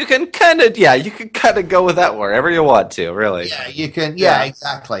 so you can kind of go with that wherever you want to, really. Yeah, you can. Yeah,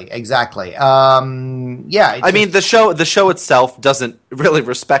 exactly. I mean, the show itself doesn't really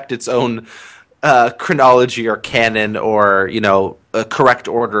respect its own chronology or canon or a correct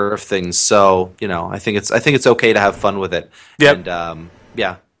order of things. So I think it's okay to have fun with it. Yep. And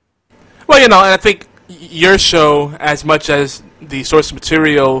yeah. Well, and I think your show, as much as the source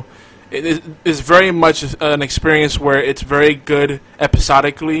material, it is very much an experience where it's very good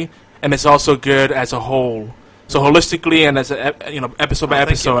episodically, and it's also good as a whole. So holistically and as episode by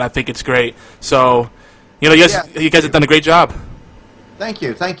episode, I think it's great. So, you guys have done a great job. Thank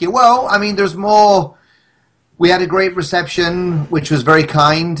you. Well, I mean, there's more. We had a great reception, which was very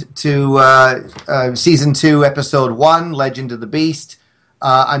kind to season 2, episode 1, Legend of the Beast,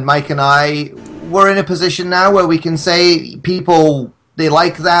 and Mike and I we're in a position now where we can say people. They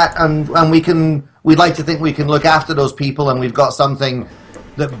like that, and we'd like to think we can look after those people, and we've got something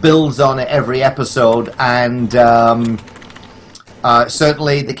that builds on it every episode, and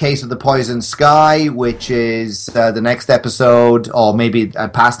certainly the case of the Poison Sky, which is the next episode, or maybe a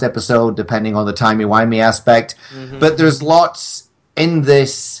past episode, depending on the timey-wimey aspect. Mm-hmm. But there's lots in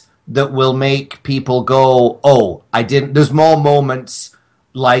this that will make people go, oh, I didn't... There's more moments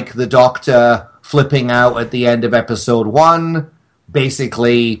like the Doctor flipping out at the end of episode 1,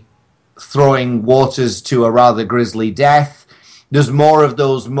 basically throwing Waters to a rather grisly death. There's more of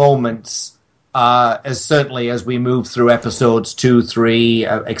those moments as we move through episodes 2, 3,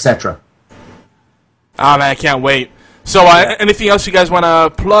 etc. Ah, man, I can't wait. So, anything else you guys want to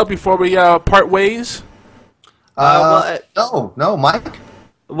plug before we part ways? No, Mike?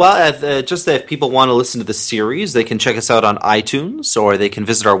 Well, just that if people want to listen to the series, they can check us out on iTunes, or they can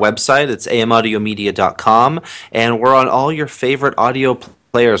visit our website. It's AMAudioMedia.com, and we're on all your favorite audio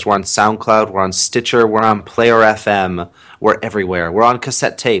players. We're on SoundCloud, we're on Stitcher, we're on Player FM, we're everywhere. We're on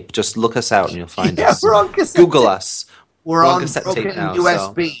cassette tape. Just look us out and you'll find us. We're on cassette Google tape. us. We're on cassette tape now,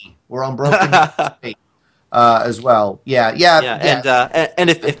 USB. So. We're on broken USB. As well, yeah. And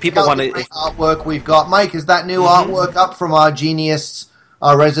if people want to, artwork we've got, Mike, is that new artwork up from our genius?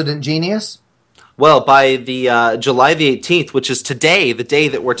 Our resident genius? Well, by the July the 18th, which is today, the day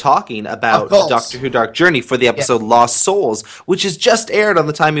that we're talking about Doctor Who Dark Journey for the episode Lost Souls, which is just aired on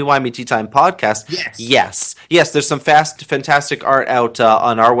the Timey-Wimey Tea Time podcast. Yes, there's some fantastic art out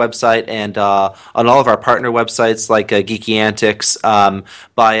on our website and on all of our partner websites like Geeky Antics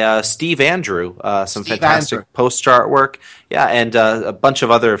by Steve Andrew. Some fantastic poster artwork. Yeah, and a bunch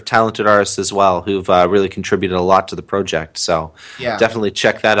of other talented artists as well who've really contributed a lot to the project. So definitely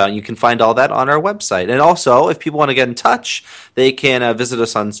check that out. You can find all that on our website. And also, if people want to get in touch, they can visit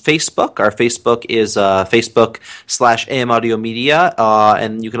us on Facebook. Our Facebook is Facebook/AMAudioMedia.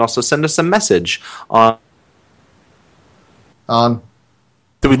 And you can also send us a message on...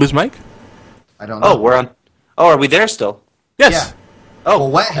 Did we lose Mike? I don't know. Oh, we're on... Oh, are we there still? Yes. Yeah. Oh,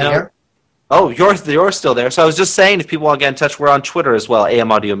 well, here. Oh, you're still there. So I was just saying, if people want to get in touch, we're on Twitter as well.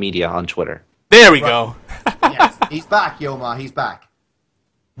 AMAudioMedia on Twitter. There we go. Yes, he's back, Yoma. He's back.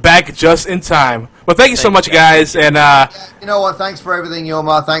 Back just in time. Well, thank you so much, guys. And you know what? Thanks for everything,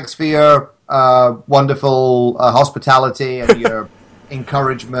 Yoma. Thanks for your wonderful hospitality and your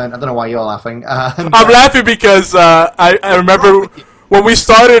encouragement. I don't know why you're laughing. I'm laughing because I remember when we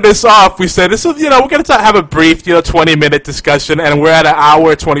started this off, we said this is we're going to have a brief 20-minute discussion, and we're at an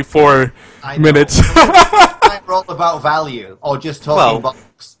hour 24 minutes. We're all about value or just talking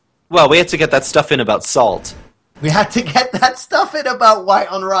box. Well, we had to get that stuff in about salt. We had to get that stuff in about white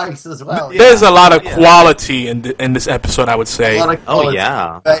on rice as well. There's a lot of quality in this episode, I would say. Oh,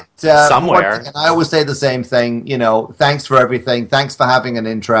 yeah. But, somewhere. And I always say the same thing, thanks for everything. Thanks for having an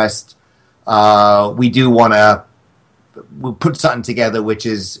interest. We do want to we'll put something together which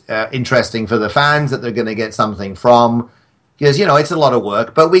is interesting for the fans that they're going to get something from. Because, it's a lot of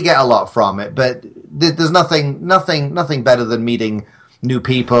work, but we get a lot from it. But there's nothing better than meeting new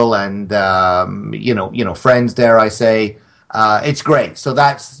people and friends, dare I say. It's great. So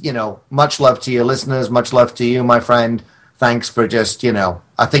that's much love to your listeners, much love to you, my friend. Thanks for just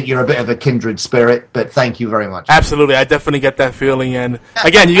I think you're a bit of a kindred spirit, but thank you very much. Absolutely, I definitely get that feeling. And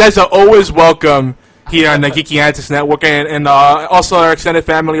again, you guys are always welcome here on the Geeky Antics Network, and also our extended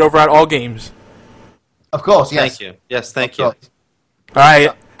family over at All Games. Of course, yes. Thank you. Yes, thank you. All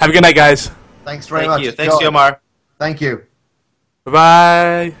right, have a good night, guys. Thanks very much. Thanks, Yomar. Thank you.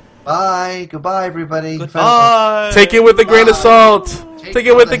 Bye-bye. Bye. Goodbye, everybody. Goodbye. Take it with a grain of salt. Take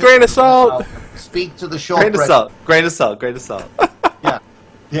it with a grain of salt. Speak to the shortbread. Grain of salt. Grain of salt.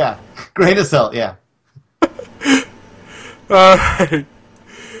 Yeah. Grain of salt, yeah. All right.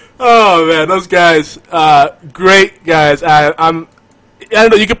 Oh, man, those guys. Great guys. I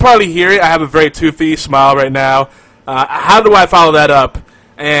don't know, you can probably hear it. I have a very toothy smile right now. How do I follow that up?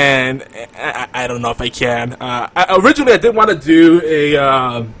 And I don't know if I can. Originally, I did want to do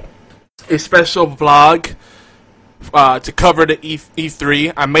a special vlog to cover the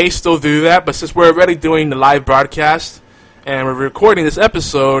E3. I may still do that, but since we're already doing the live broadcast and we're recording this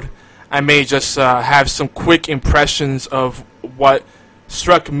episode, I may just have some quick impressions of what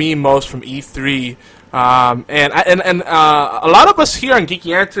struck me most from E3. And a lot of us here on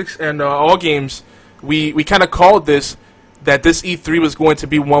Geeky Antics and All Games, we kind of called this E3 was going to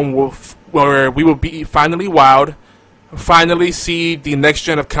be one where we will be finally wowed, finally see the next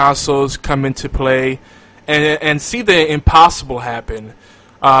gen of consoles come into play, and see the impossible happen.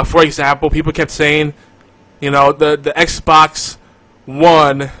 For example, people kept saying, the Xbox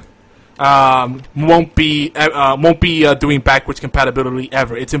One won't be doing backwards compatibility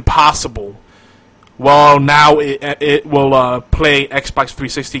ever. It's impossible. Well, now it will play Xbox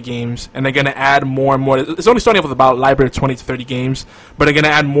 360 games, and they're going to add more and more. It's only starting off with about a library of 20 to 30 games, but they're going to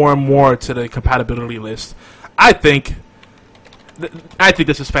add more and more to the compatibility list. I think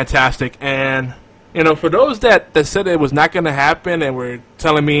this is fantastic, and for those that said it was not going to happen and were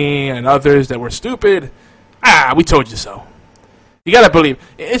telling me and others that we're stupid, we told you so. You got to believe.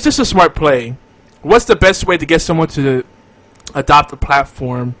 It's just a smart play. What's the best way to get someone to adopt a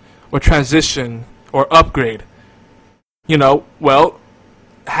platform or transition or upgrade? Well,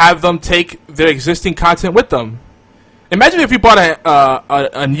 have them take their existing content with them. Imagine if you bought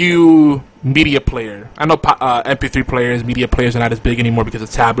a new media player. I know MP3 players, media players are not as big anymore because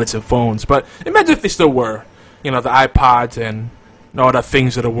of tablets and phones, but imagine if they still were. The iPods and all the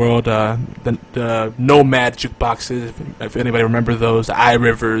things of the world, the Nomad jukeboxes, if anybody remember those, the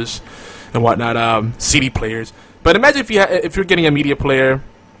iRivers and whatnot, CD players. But imagine if you're getting a media player,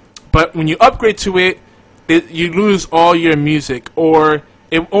 but when you upgrade to it, you lose all your music, or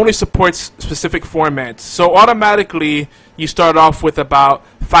it only supports specific formats. So automatically, you start off with about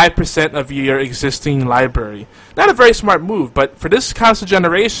 5% of your existing library. Not a very smart move, but for this console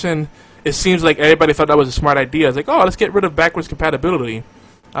generation, it seems like everybody thought that was a smart idea. It's like, let's get rid of backwards compatibility.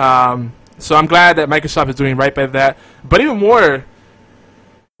 So I'm glad that Microsoft is doing right by that. But even more,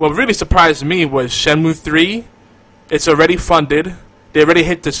 what really surprised me was Shenmue 3. It's already funded. They already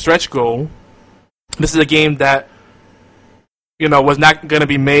hit the stretch goal. This is a game that, was not going to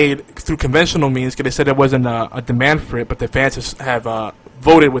be made through conventional means because they said there wasn't a demand for it, but the fans have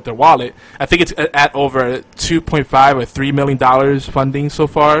voted with their wallet. I think it's at over $2.5 or $3 million funding so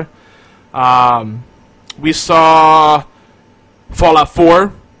far. We saw Fallout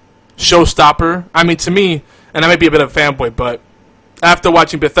 4, showstopper. I mean, to me, and I may be a bit of a fanboy, but after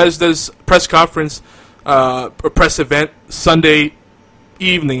watching Bethesda's press conference, or press event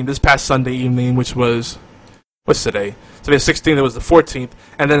this past Sunday evening, which was, what's today? Today's 16th, it was the 14th,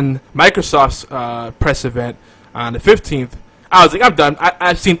 and then Microsoft's press event on the 15th, I was like, I'm done.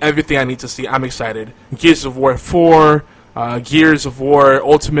 I've seen everything I need to see. I'm excited. Gears of War 4, Gears of War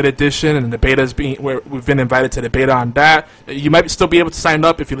Ultimate Edition, and the beta is we've been invited to the beta on that. You might still be able to sign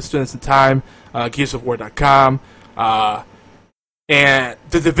up if you listen to this in time. GearsOfWar.com, and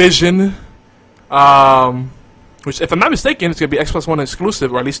The Division. which, if I'm not mistaken, it's going to be Xbox One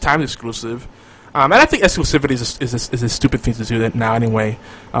exclusive, or at least time exclusive. And I think exclusivity is a stupid thing to do that now anyway.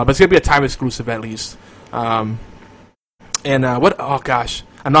 But it's going to be a time exclusive at least. And what? Oh gosh,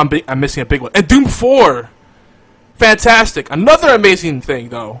 I know I'm missing a big one. And Doom 4, fantastic. Another amazing thing,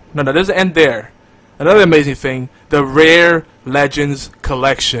 though. No, it doesn't end there. Another amazing thing: the Rare Legends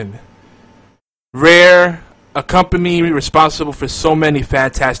Collection. Rare, a company responsible for so many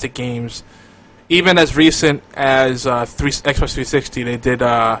fantastic games. Even as recent as Xbox 360, they did.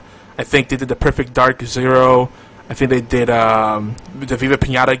 I think they did the Perfect Dark Zero. I think they did the Viva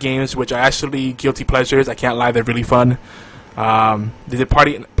Pinata games, which are actually guilty pleasures. I can't lie, they're really fun. They did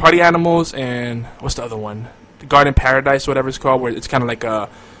Party Animals, and what's the other one? The Garden Paradise, whatever it's called, where it's kind of like a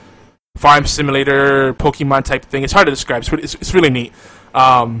farm simulator, Pokemon type thing. It's hard to describe. It's really neat.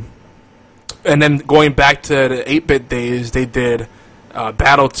 And then going back to the 8-bit days, they did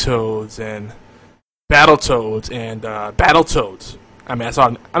Battletoads and Battletoads. I mean, I'm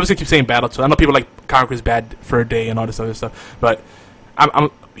just gonna keep saying Battletoads. I know people like Conquer's Bad Fur Day and all this other stuff, but I'm a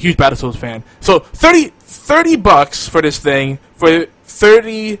huge Battletoads fan. So $30 for this thing, for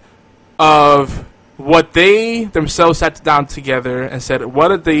 30 of what they themselves sat down together and said,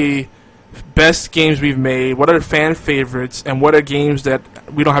 what are the best games we've made, what are fan favorites, and what are games that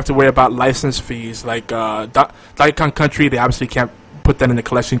we don't have to worry about license fees, like Donkey Kong Country. They obviously can't put that in the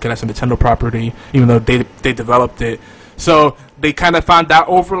collection because that's a Nintendo property, even though they developed it. So they kind of found that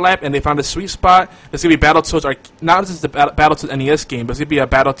overlap, and they found a sweet spot. There's going to be Battletoads, not just the Battletoads NES game, but it's going to be a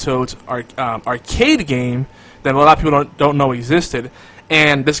Battletoads arcade game that a lot of people don't know existed.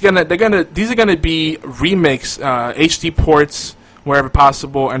 And these are gonna be remakes, HD ports wherever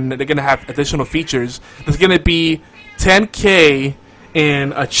possible, and they're gonna have additional features. There's gonna be 10K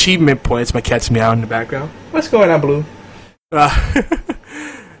in achievement points. My cat's meowing in the background. What's going on, Blue?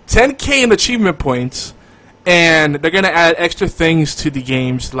 10K in achievement points, and they're gonna add extra things to the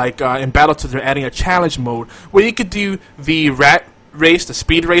games. Like in Battletoads, they're adding a challenge mode where you could do the rat race, the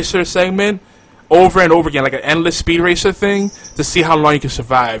speed racer segment, over and over again, like an endless speed racer thing, to see how long you can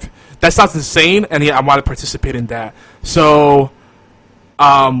survive. That sounds insane, and I want to participate in that. So,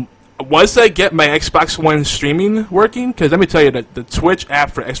 once I get my Xbox One streaming working, because let me tell you that the Twitch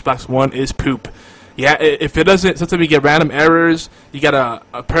app for Xbox One is poop. Yeah, if it doesn't, sometimes you get random errors. You gotta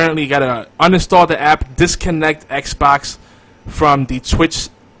uninstall the app, disconnect Xbox from the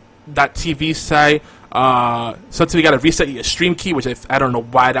Twitch.tv site. Sometimes you gotta reset your stream key, which I don't know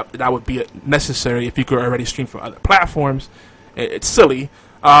why that would be necessary if you could already stream from other platforms. It's silly.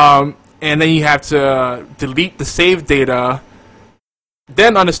 And then you have to delete the save data,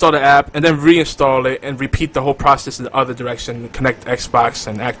 then uninstall the app, and then reinstall it, and repeat the whole process in the other direction. Connect Xbox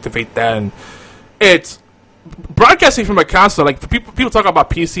and activate that. And it's broadcasting from a console. Like, people talk about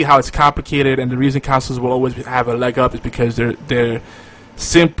PC, how it's complicated, and the reason consoles will always have a leg up is because they're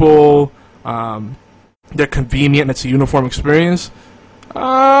simple. They're convenient, and it's a uniform experience.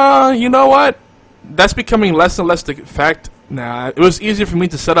 You know what? That's becoming less and less the fact now. It was easier for me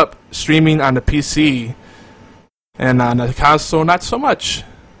to set up streaming on the PC, and on the console, not so much.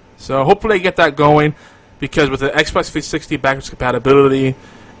 So hopefully I get that going, because with the Xbox 360 backwards compatibility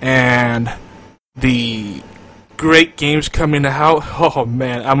and the great games coming out, oh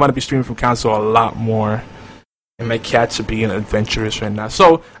man, I'm going to be streaming from console a lot more. And my cats are being adventurous right now.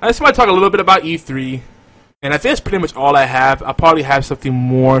 So I just want to talk a little bit about E3. And I think that's pretty much all I have. I'll probably have something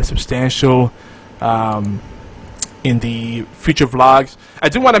more substantial in the future vlogs. I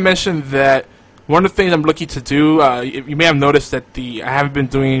do want to mention that one of the things I'm looking to do, you may have noticed that I haven't been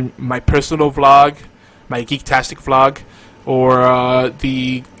doing my personal vlog, my Geektastic vlog, or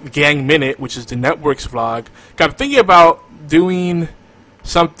the Gang Minute, which is the network's vlog. I'm thinking about doing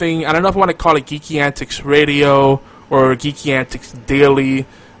something, I don't know if I want to call it Geeky Antics Radio or Geeky Antics Daily.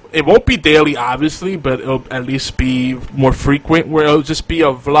 It won't be daily, obviously, but it'll at least be more frequent, where it'll just be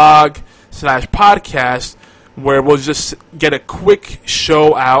a vlog/podcast where we'll just get a quick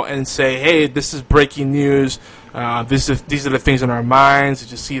show out and say, hey, this is breaking news, these are the things in our minds,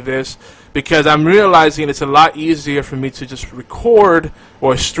 did you see this? Because I'm realizing it's a lot easier for me to just record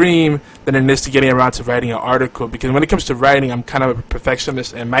or stream than it is to getting around to writing an article. Because when it comes to writing, I'm kind of a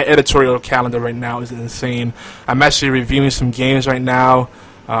perfectionist, and my editorial calendar right now is insane. I'm actually reviewing some games right now.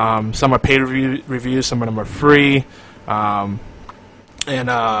 Some are paid reviews, some of them are free. And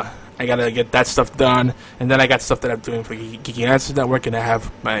I gotta get that stuff done. And then I got stuff that I'm doing for Geeky Answers Network, and I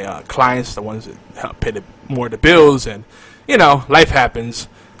have my clients, the ones that help pay more of the bills, and, you know, life happens.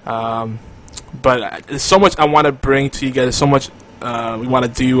 But there's so much I want to bring to you guys, so much we want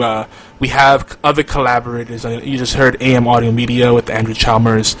to do. We have other collaborators. You just heard AMAudioMedia with Andrew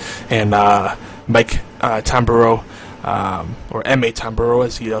Chalmers and Mike Tamburo, or M.A. Tamburo,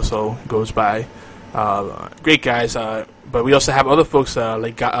 as he also goes by. Great guys, but we also have other folks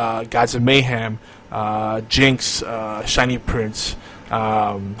like Gods of Mayhem, Jinx, Shiny Prince,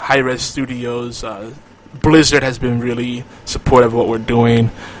 High Res Studios. Blizzard has been really supportive of what we're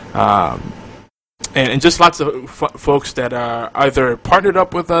doing. And just lots of folks that are either partnered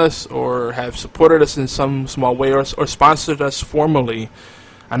up with us or have supported us in some small way or sponsored us formally.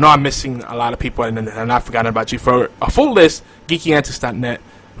 I know I'm missing a lot of people, and I'm not forgotten about you. For a full list,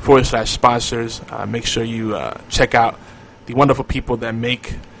 geekyantics.net/sponsors. Make sure you check out the wonderful people that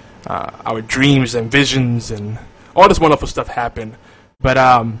make our dreams and visions and all this wonderful stuff happen. But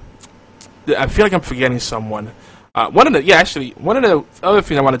I feel like I'm forgetting someone. One of the other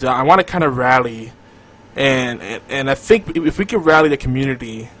things I want to do, I want to kind of rally, and I think if we could rally the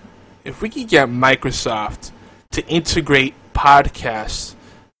community, if we could get Microsoft to integrate podcasts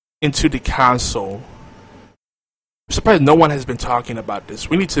into the console. I'm surprised no one has been talking about this.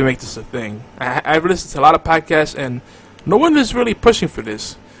 We need to make this a thing. I've listened to a lot of podcasts, and no one is really pushing for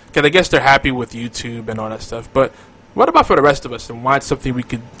this. Because I guess they're happy with YouTube and all that stuff. But what about for the rest of us and want something we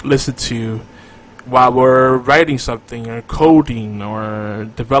could listen to while we're writing something or coding or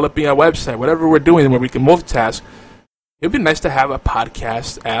developing a website, whatever we're doing where we can multitask? It would be nice to have a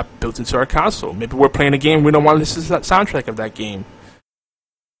podcast app built into our console. Maybe we're playing a game, we don't want to listen to the soundtrack of that game.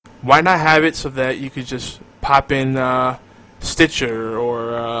 Why not have it so that you could just pop in Stitcher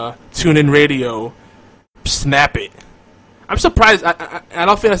or TuneIn Radio, snap it? I'm surprised. I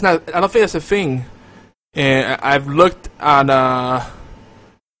don't think that's not. I don't think that's a thing. And I've looked on the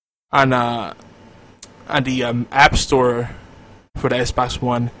App Store for the Xbox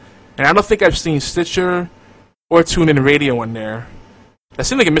One, and I don't think I've seen Stitcher or TuneIn Radio in there. That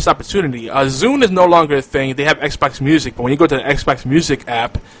seems like a missed opportunity. Zune is no longer a thing. They have Xbox Music, but when you go to the Xbox Music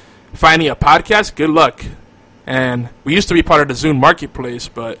app, finding a podcast, good luck. And we used to be part of the Zune marketplace,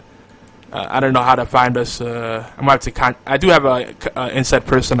 but I don't know how to find us. I'm gonna have to. I do have a inside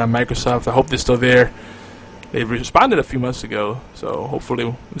person on Microsoft. I hope they're still there. They responded a few months ago, so hopefully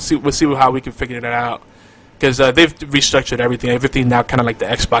we'll see how we can figure that out. Because they've restructured everything. Everything now kind of like the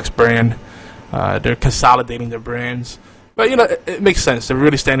Xbox brand. They're consolidating their brands. But, it makes sense. They're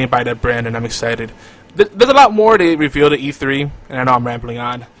really standing by that brand, and I'm excited. There's a lot more they revealed at E3, and I know I'm rambling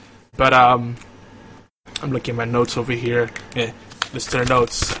on. But I'm looking at my notes over here. Yeah, listen to the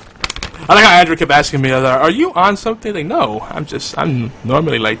notes. I like how Andrew kept asking me, are you on something? Like, no, I'm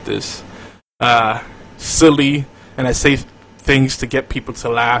normally like this. Silly, and I say things to get people to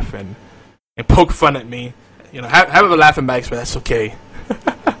laugh and poke fun at me. Have a laughing back, but that's okay.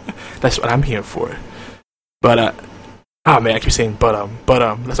 That's what I'm here for. But, oh man, I keep saying but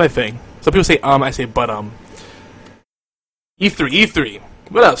that's my thing. Some people say I say but E3.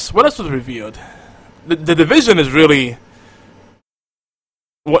 What else? What else was revealed? The Division is really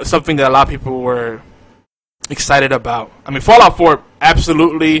something that a lot of people were excited about. I mean, Fallout 4,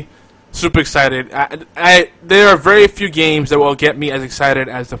 absolutely super excited. There are very few games that will get me as excited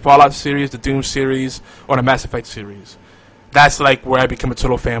as the Fallout series, the Doom series, or the Mass Effect series. That's like where I become a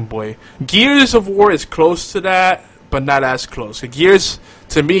total fanboy. Gears of War is close to that, but not as close.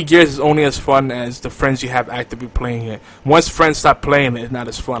 To me, Gears is only as fun as the friends you have actively playing it. Once friends stop playing it, it's not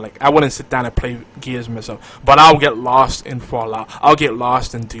as fun. Like, I wouldn't sit down and play Gears myself. But I'll get lost in Fallout. I'll get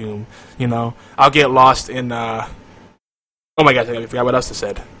lost in Doom. I'll get lost in, oh my gosh, I forgot what else I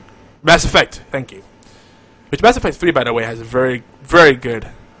said. Mass Effect, thank you. Which Mass Effect 3, by the way, has a very, very good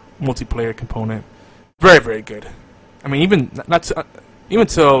multiplayer component. Very, very good. I mean, even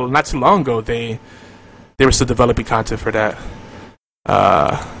till not too long ago, they were still developing content for that.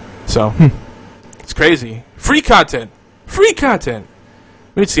 So it's crazy. Free content. We need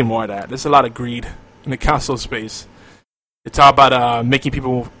to see more of that. There's a lot of greed in the console space. It's all about making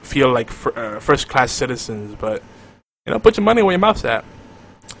people feel like first-class citizens, but put your money where your mouth's at.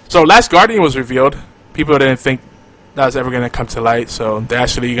 So Last Guardian was revealed. People didn't think that was ever going to come to light, so they're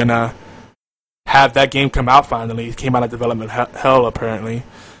actually going to have that game come out finally. It came out of development hell, apparently.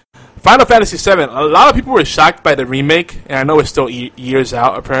 Final Fantasy VII. A lot of people were shocked by the remake, and I know it's still years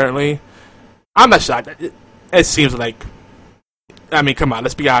out, apparently. I'm not shocked. It seems like... I mean, come on,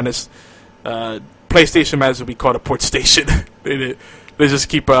 let's be honest. PlayStation might as well be called a port station. They just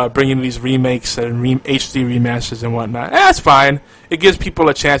keep bringing these remakes and HD remasters and whatnot. That's fine. It gives people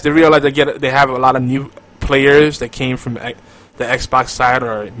a chance. They realize they have a lot of new players that came from the Xbox side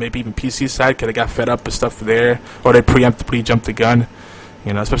or maybe even PC side because they got fed up with stuff there, or they preemptively jumped the gun.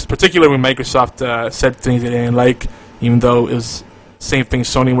 Particularly when Microsoft said things they didn't like, even though it was same thing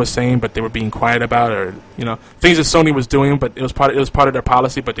Sony was saying, but they were being quiet about, or things that Sony was doing, but it was part of their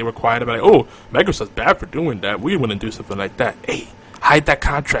policy, but they were quiet about it. Oh, Microsoft's bad for doing that. We wouldn't do something like that. Hey, hide that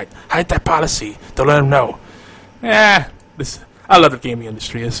contract, hide that policy. Don't let them know. I love the gaming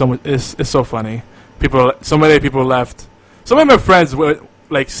industry. It's so funny. So many people left. Some of my friends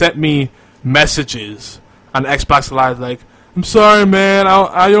sent me messages on Xbox Live like, I'm sorry, man.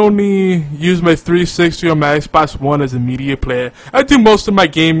 I only use my 360 on my Xbox One as a media player. I do most of my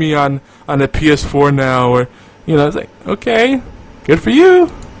gaming on the PS4 now. Or, it's like, okay, good for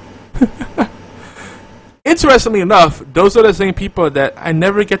you. Interestingly enough, those are the same people that I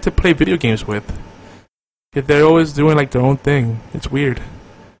never get to play video games with. They're always doing their own thing. It's weird.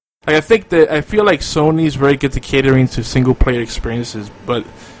 I feel like Sony's very good to catering to single player experiences, but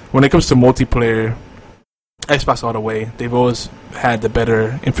when it comes to multiplayer, Xbox all the way. They've always had the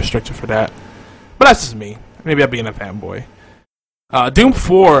better infrastructure for that. But that's just me. Maybe I'm being a fanboy. Doom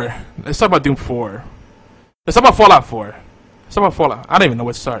 4. Let's talk about Doom 4. Let's talk about Fallout 4. Let's talk about Fallout. I don't even know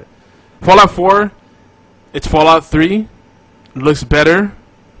where to start. Fallout 4, it's Fallout 3. It looks better.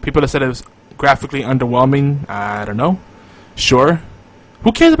 People have said it was graphically underwhelming. I don't know. Sure.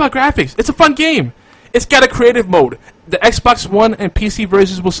 Who cares about graphics? It's a fun game. It's got a creative mode. The Xbox One and PC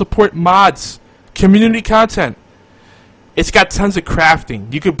versions will support mods. Community content. It's got tons of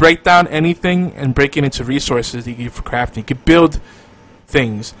crafting. You could break down anything and break it into resources that you use for crafting. You could build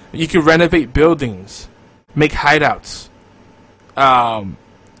things. You could renovate buildings. Make hideouts.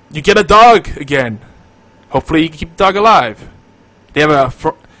 You get a dog again. Hopefully you can keep the dog alive. They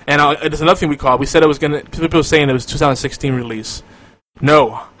have there's another thing we said it was people were saying it was 2016 release.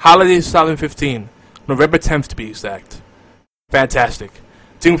 No. Holiday 2015. November 10th to be exact. Fantastic.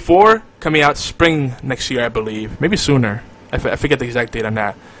 Doom 4 coming out spring next year, I believe. Maybe sooner. I forget the exact date on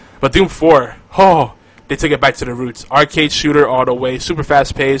that. But Doom 4, they took it back to the roots. Arcade shooter all the way. Super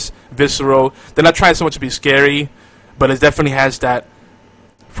fast paced. Visceral. They're not trying so much to be scary, but it definitely has that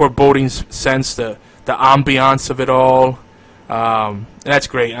foreboding sense, the ambiance of it all. And that's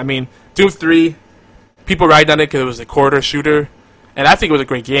great. I mean, Doom 3, people ride on it because it was a corridor shooter. And I think it was a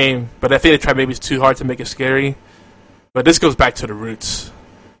great game, but I think they tried maybe it's too hard to make it scary. But this goes back to the roots.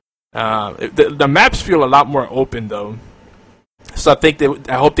 The maps feel a lot more open, though. So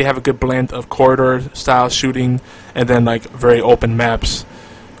I hope they have a good blend of corridor-style shooting and then, very open maps.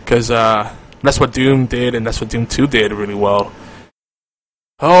 Because that's what Doom did, and that's what Doom 2 did really well.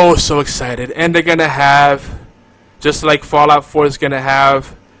 Oh, so excited. And they're going to have, just like Fallout 4 is going to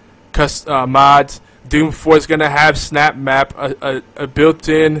have mods, Doom 4 is going to have Snap Map, a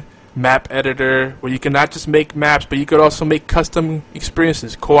built-in map editor where you can not just make maps, but you could also make custom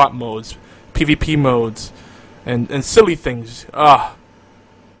experiences, co-op modes, PvP modes, and silly things.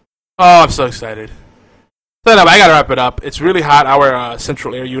 I'm so excited. So anyway, I gotta wrap it up. It's really hot. Our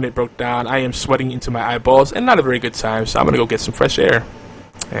central air unit broke down. I am sweating into my eyeballs, and not a very good time, so I'm gonna go get some fresh air.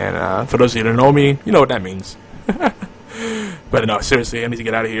 And for those of you that know me, you know what that means. But no, seriously, I need to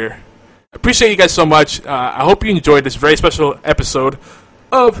get out of here. I appreciate you guys so much. I hope you enjoyed this very special episode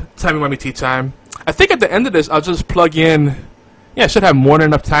of TWTT Tea Time. I think at the end of this, I'll just plug in. I should have more than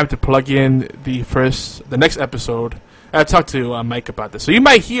enough time to plug in the next episode. I talked to Mike about this, so you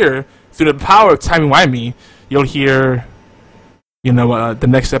might hear through the power of TWTT. You'll hear, the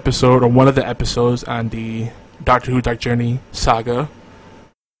next episode or one of the episodes on the Doctor Who Dark Journey saga,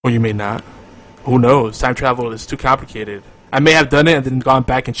 or you may not. Who knows? Time travel is too complicated. I may have done it and then gone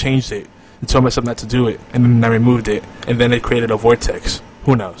back and changed it and told myself not to do it, and then I removed it, and then it created a vortex.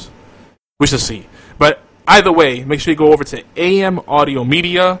 Who knows? We shall see. But either way, make sure you go over to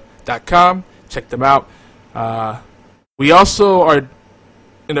AMAudioMedia.com. Check them out. We also are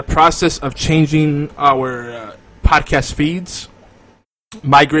in the process of changing our podcast feeds.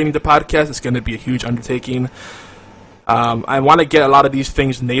 Migrating the podcast is going to be a huge undertaking. I want to get a lot of these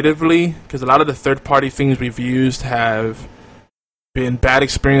things natively, because a lot of the third-party things we've used have been bad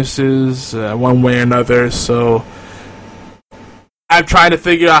experiences one way or another, so I'm trying to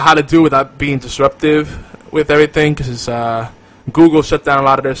figure out how to do it without being disruptive with everything, because Google shut down a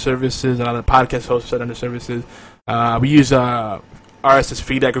lot of their services, a lot of the podcast hosts shut down their services. We use RSS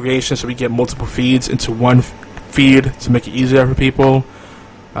feed aggregation, so we get multiple feeds into one feed to make it easier for people.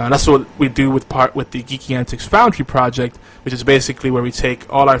 That's what we do with the Geeky Antics Foundry project, which is basically where we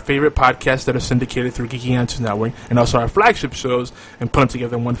take all our favorite podcasts that are syndicated through Geeky Antics Network and also our flagship shows and put them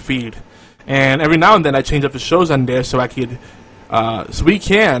together in one feed. And every now and then I change up the shows on there so we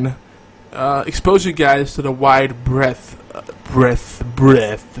can expose you guys to the wide breadth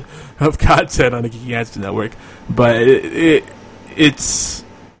of content on the Geeky Antics Network. But it's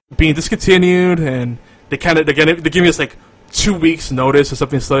being discontinued, and they're giving us 2 weeks notice or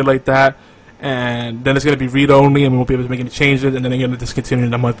something silly like that, and then it's going to be read-only and we won't be able to make any changes, and then they're going to discontinue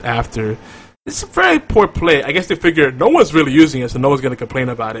it a month after. It's a very poor play. I guess they figure no one's really using it, so no one's going to complain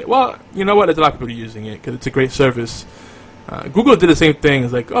about it. Well, you know what? There's a lot of people using it because it's a great service. Google did the same thing.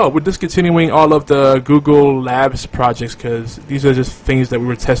 It's like, oh, we're discontinuing all of the Google Labs projects because these are just things that we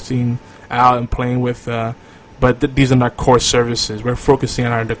were testing out and playing with, but these are not core services. We're focusing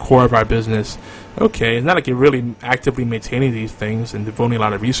on the core of our business. Okay, it's not like you're really actively maintaining these things and devoting a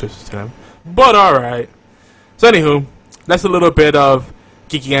lot of resources to them. But all right. So anywho, that's a little bit of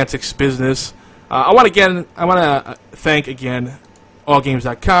Geeky Antics business. I want to thank again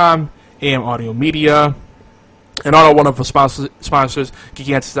AllGames.com, AMAudioMedia, and all our wonderful sponsors,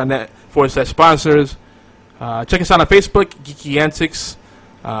 geekyantics.net/sponsors. Check us out on Facebook, Geeky Antics,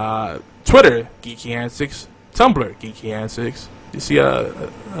 Twitter, Geeky Antics, Tumblr, Geeky Antics. You see,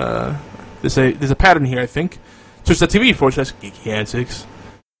 there's a pattern here, I think. Twitch.tv/Geeky Antics.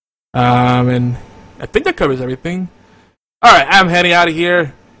 And I think that covers everything. Alright, I'm heading out of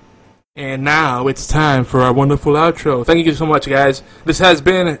here. And now it's time for our wonderful outro. Thank you so much, guys. This has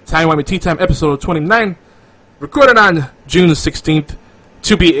been Time Wimey Tea Time, episode 29. Recorded on June 16th.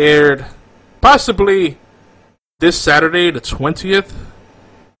 To be aired possibly this Saturday, the 20th.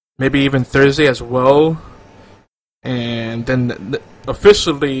 Maybe even Thursday as well. And then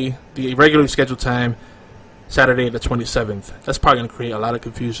officially, the regularly scheduled time, Saturday the 27th. That's probably going to create a lot of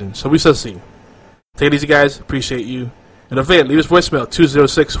confusion. So we shall see. Take it easy, guys. Appreciate you. And if leave us voicemail,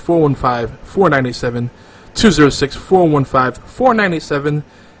 206-415-4987, 206-415-4987,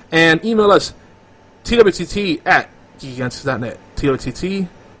 and email us, TWTT@geekyantics.net,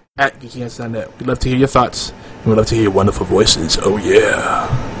 TWTT@geekyantics.net. We'd love to hear your thoughts, and we'd love to hear your wonderful voices. Oh, yeah.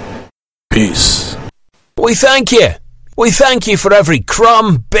 Peace. We thank you. We thank you for every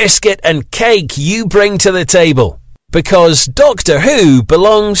crumb, biscuit, and cake you bring to the table, because Doctor Who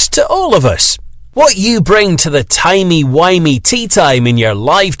belongs to all of us. What you bring to the timey-wimey tea time in your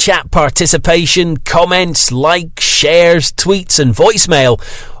live chat participation, comments, likes, shares, tweets and voicemail,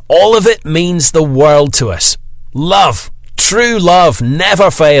 all of it means the world to us. Love, true love, never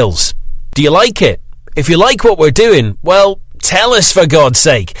fails. Do you like it? If you like what we're doing, well, tell us for God's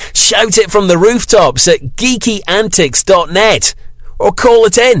sake. Shout it from the rooftops at geekyantics.net. Or call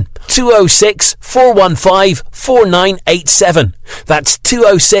it in, 206-415-4987. That's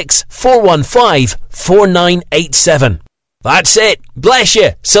 206-415-4987. That's it. Bless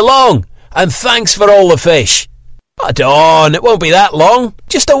you. So long. And thanks for all the fish. Hold on, it won't be that long.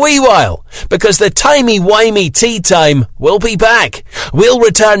 Just a wee while. Because the timey-wimey tea time will be back. We'll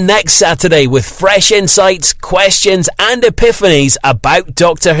return next Saturday with fresh insights, questions and epiphanies about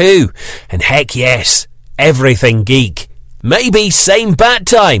Doctor Who. And heck yes, everything geek. Maybe same bat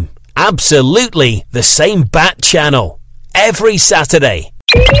time. Absolutely the same bat channel. Every Saturday.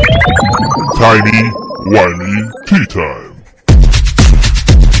 Tiny Wimey Tea Time.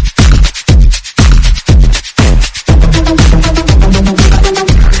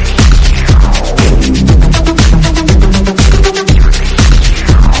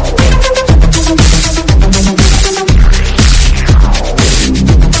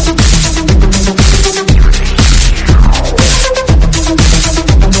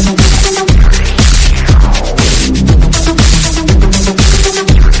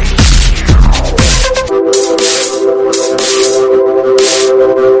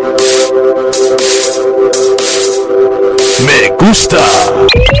 Gusta.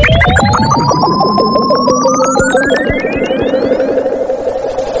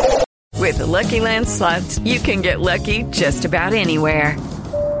 With the Lucky Land Slots, you can get lucky just about anywhere.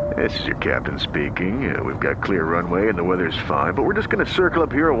 This is your captain speaking. We've got clear runway and the weather's fine, but we're just going to circle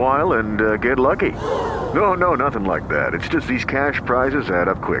up here a while and get lucky. No, nothing like that. It's just these cash prizes add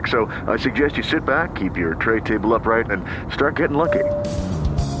up quick. So I suggest you sit back, keep your tray table upright, and start getting lucky.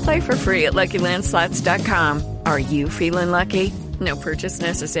 Play for free at LuckyLandSlots.com. Are you feeling lucky? No purchase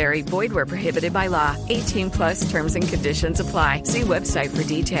necessary. Void where prohibited by law. 18+ terms and conditions apply. See website for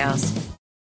details.